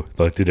they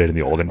did in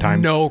the olden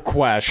times? No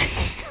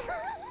question.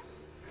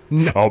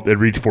 No. Oh, it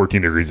reached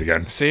 14 degrees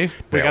again. See?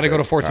 We got to go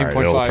to 14.5.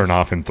 Right, it'll turn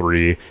off in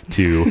 3,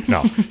 2,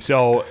 no.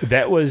 So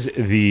that was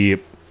the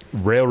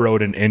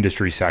railroad and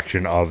industry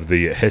section of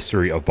the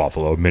history of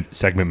Buffalo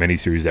segment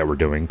miniseries that we're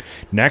doing.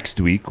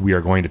 Next week, we are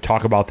going to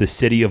talk about the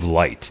City of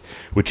Light,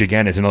 which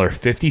again is another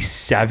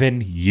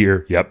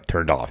 57-year,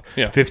 turned off.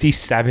 Yeah.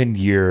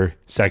 57-year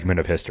segment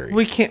of history.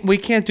 We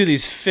can't do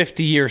these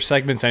 50-year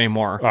segments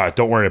anymore.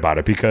 Don't worry about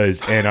it, because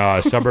in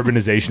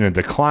suburbanization and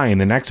decline,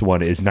 the next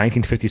one is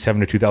 1957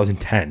 to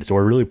 2010. So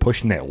we're really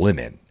pushing that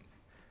limit.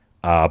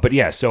 But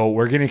yeah, so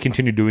we're going to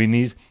continue doing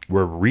these.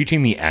 We're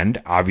reaching the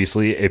end.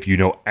 Obviously, if you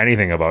know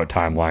anything about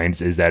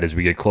timelines, is that as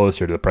we get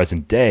closer to the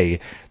present day,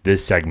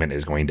 this segment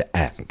is going to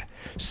end.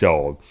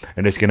 So,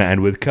 and it's going to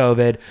end with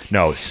COVID.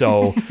 No,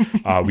 so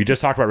we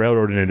just talked about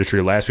railroad and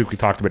industry. Last week we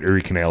talked about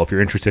Erie Canal. If you're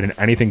interested in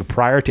anything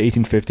prior to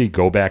 1850,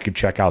 go back and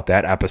check out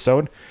that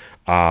episode.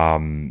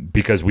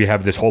 Because we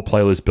have this whole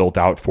playlist built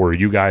out for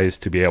you guys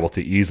to be able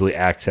to easily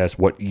access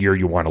what year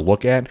you want to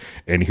look at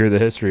and hear the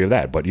history of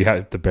that. But you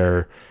have to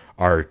bear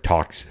our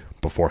talks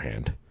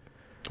beforehand.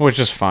 Which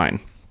is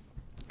fine.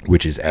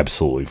 Which is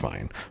absolutely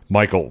fine.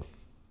 Michael,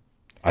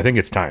 I think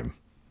it's time.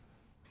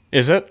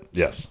 Is it?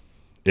 Yes,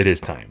 it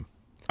is time.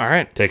 All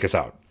right. Take us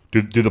out.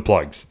 Do the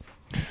plugs.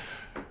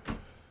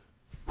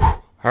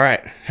 All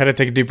right. Had to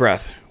take a deep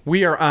breath.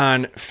 We are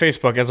on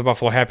Facebook as a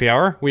Buffalo Happy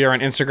Hour. We are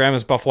on Instagram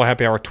as Buffalo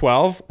Happy Hour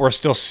 12. We're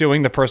still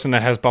suing the person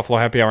that has Buffalo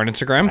Happy Hour on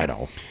Instagram. I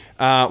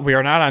know. We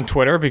are not on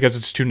Twitter because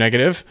it's too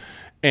negative.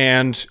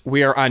 And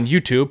we are on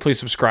YouTube. Please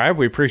subscribe.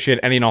 We appreciate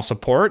any and all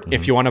support.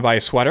 If you want to buy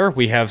a sweater,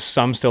 we have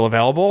some still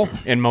available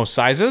in most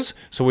sizes.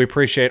 So we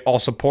appreciate all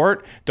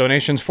support.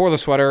 Donations for the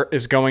sweater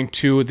is going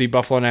to the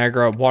Buffalo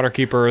Niagara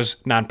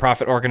Waterkeepers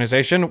nonprofit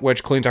organization,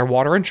 which cleans our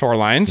water and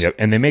shorelines. Yep,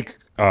 and they make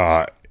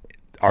our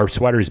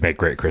sweaters make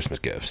great Christmas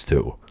gifts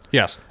too.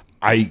 Yes.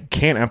 I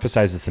can't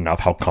emphasize this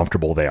enough how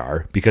comfortable they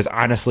are, because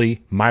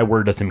honestly, my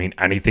word doesn't mean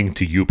anything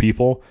to you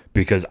people,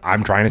 because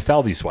I'm trying to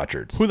sell these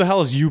sweatshirts. Who the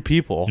hell is you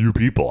people? You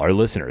people, our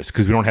listeners,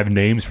 because we don't have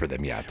names for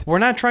them yet. We're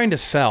not trying to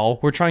sell.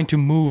 We're trying to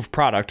move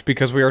product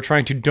because we are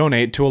trying to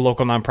donate to a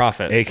local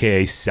nonprofit.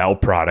 AKA sell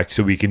product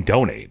so we can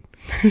donate.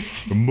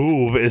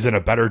 Move isn't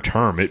a better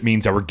term. It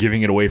means that we're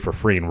giving it away for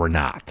free, and we're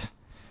not.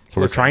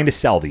 So we're trying to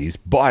sell these,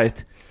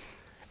 but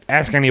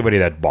ask anybody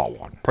that bought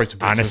one.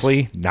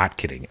 Honestly, not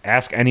kidding.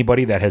 Ask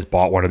anybody that has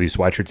bought one of these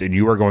sweatshirts, and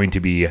you are going to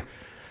be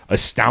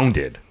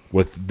astounded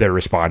with their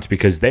response,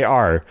 because they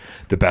are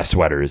the best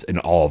sweaters in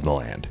all of the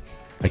land.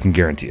 I can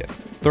guarantee it.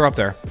 They're up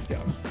there.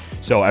 Yeah.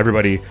 So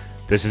everybody,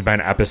 this has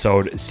been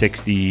episode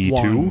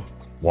 62.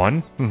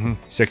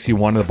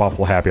 61 of the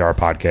Buffalo Happy Hour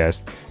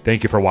podcast.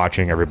 Thank you for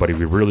watching, everybody.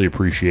 We really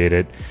appreciate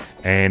it.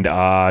 And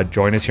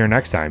join us here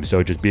next time.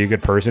 So just be a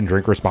good person,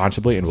 drink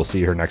responsibly, and we'll see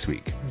you here next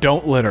week.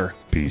 Don't litter.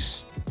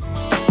 Peace.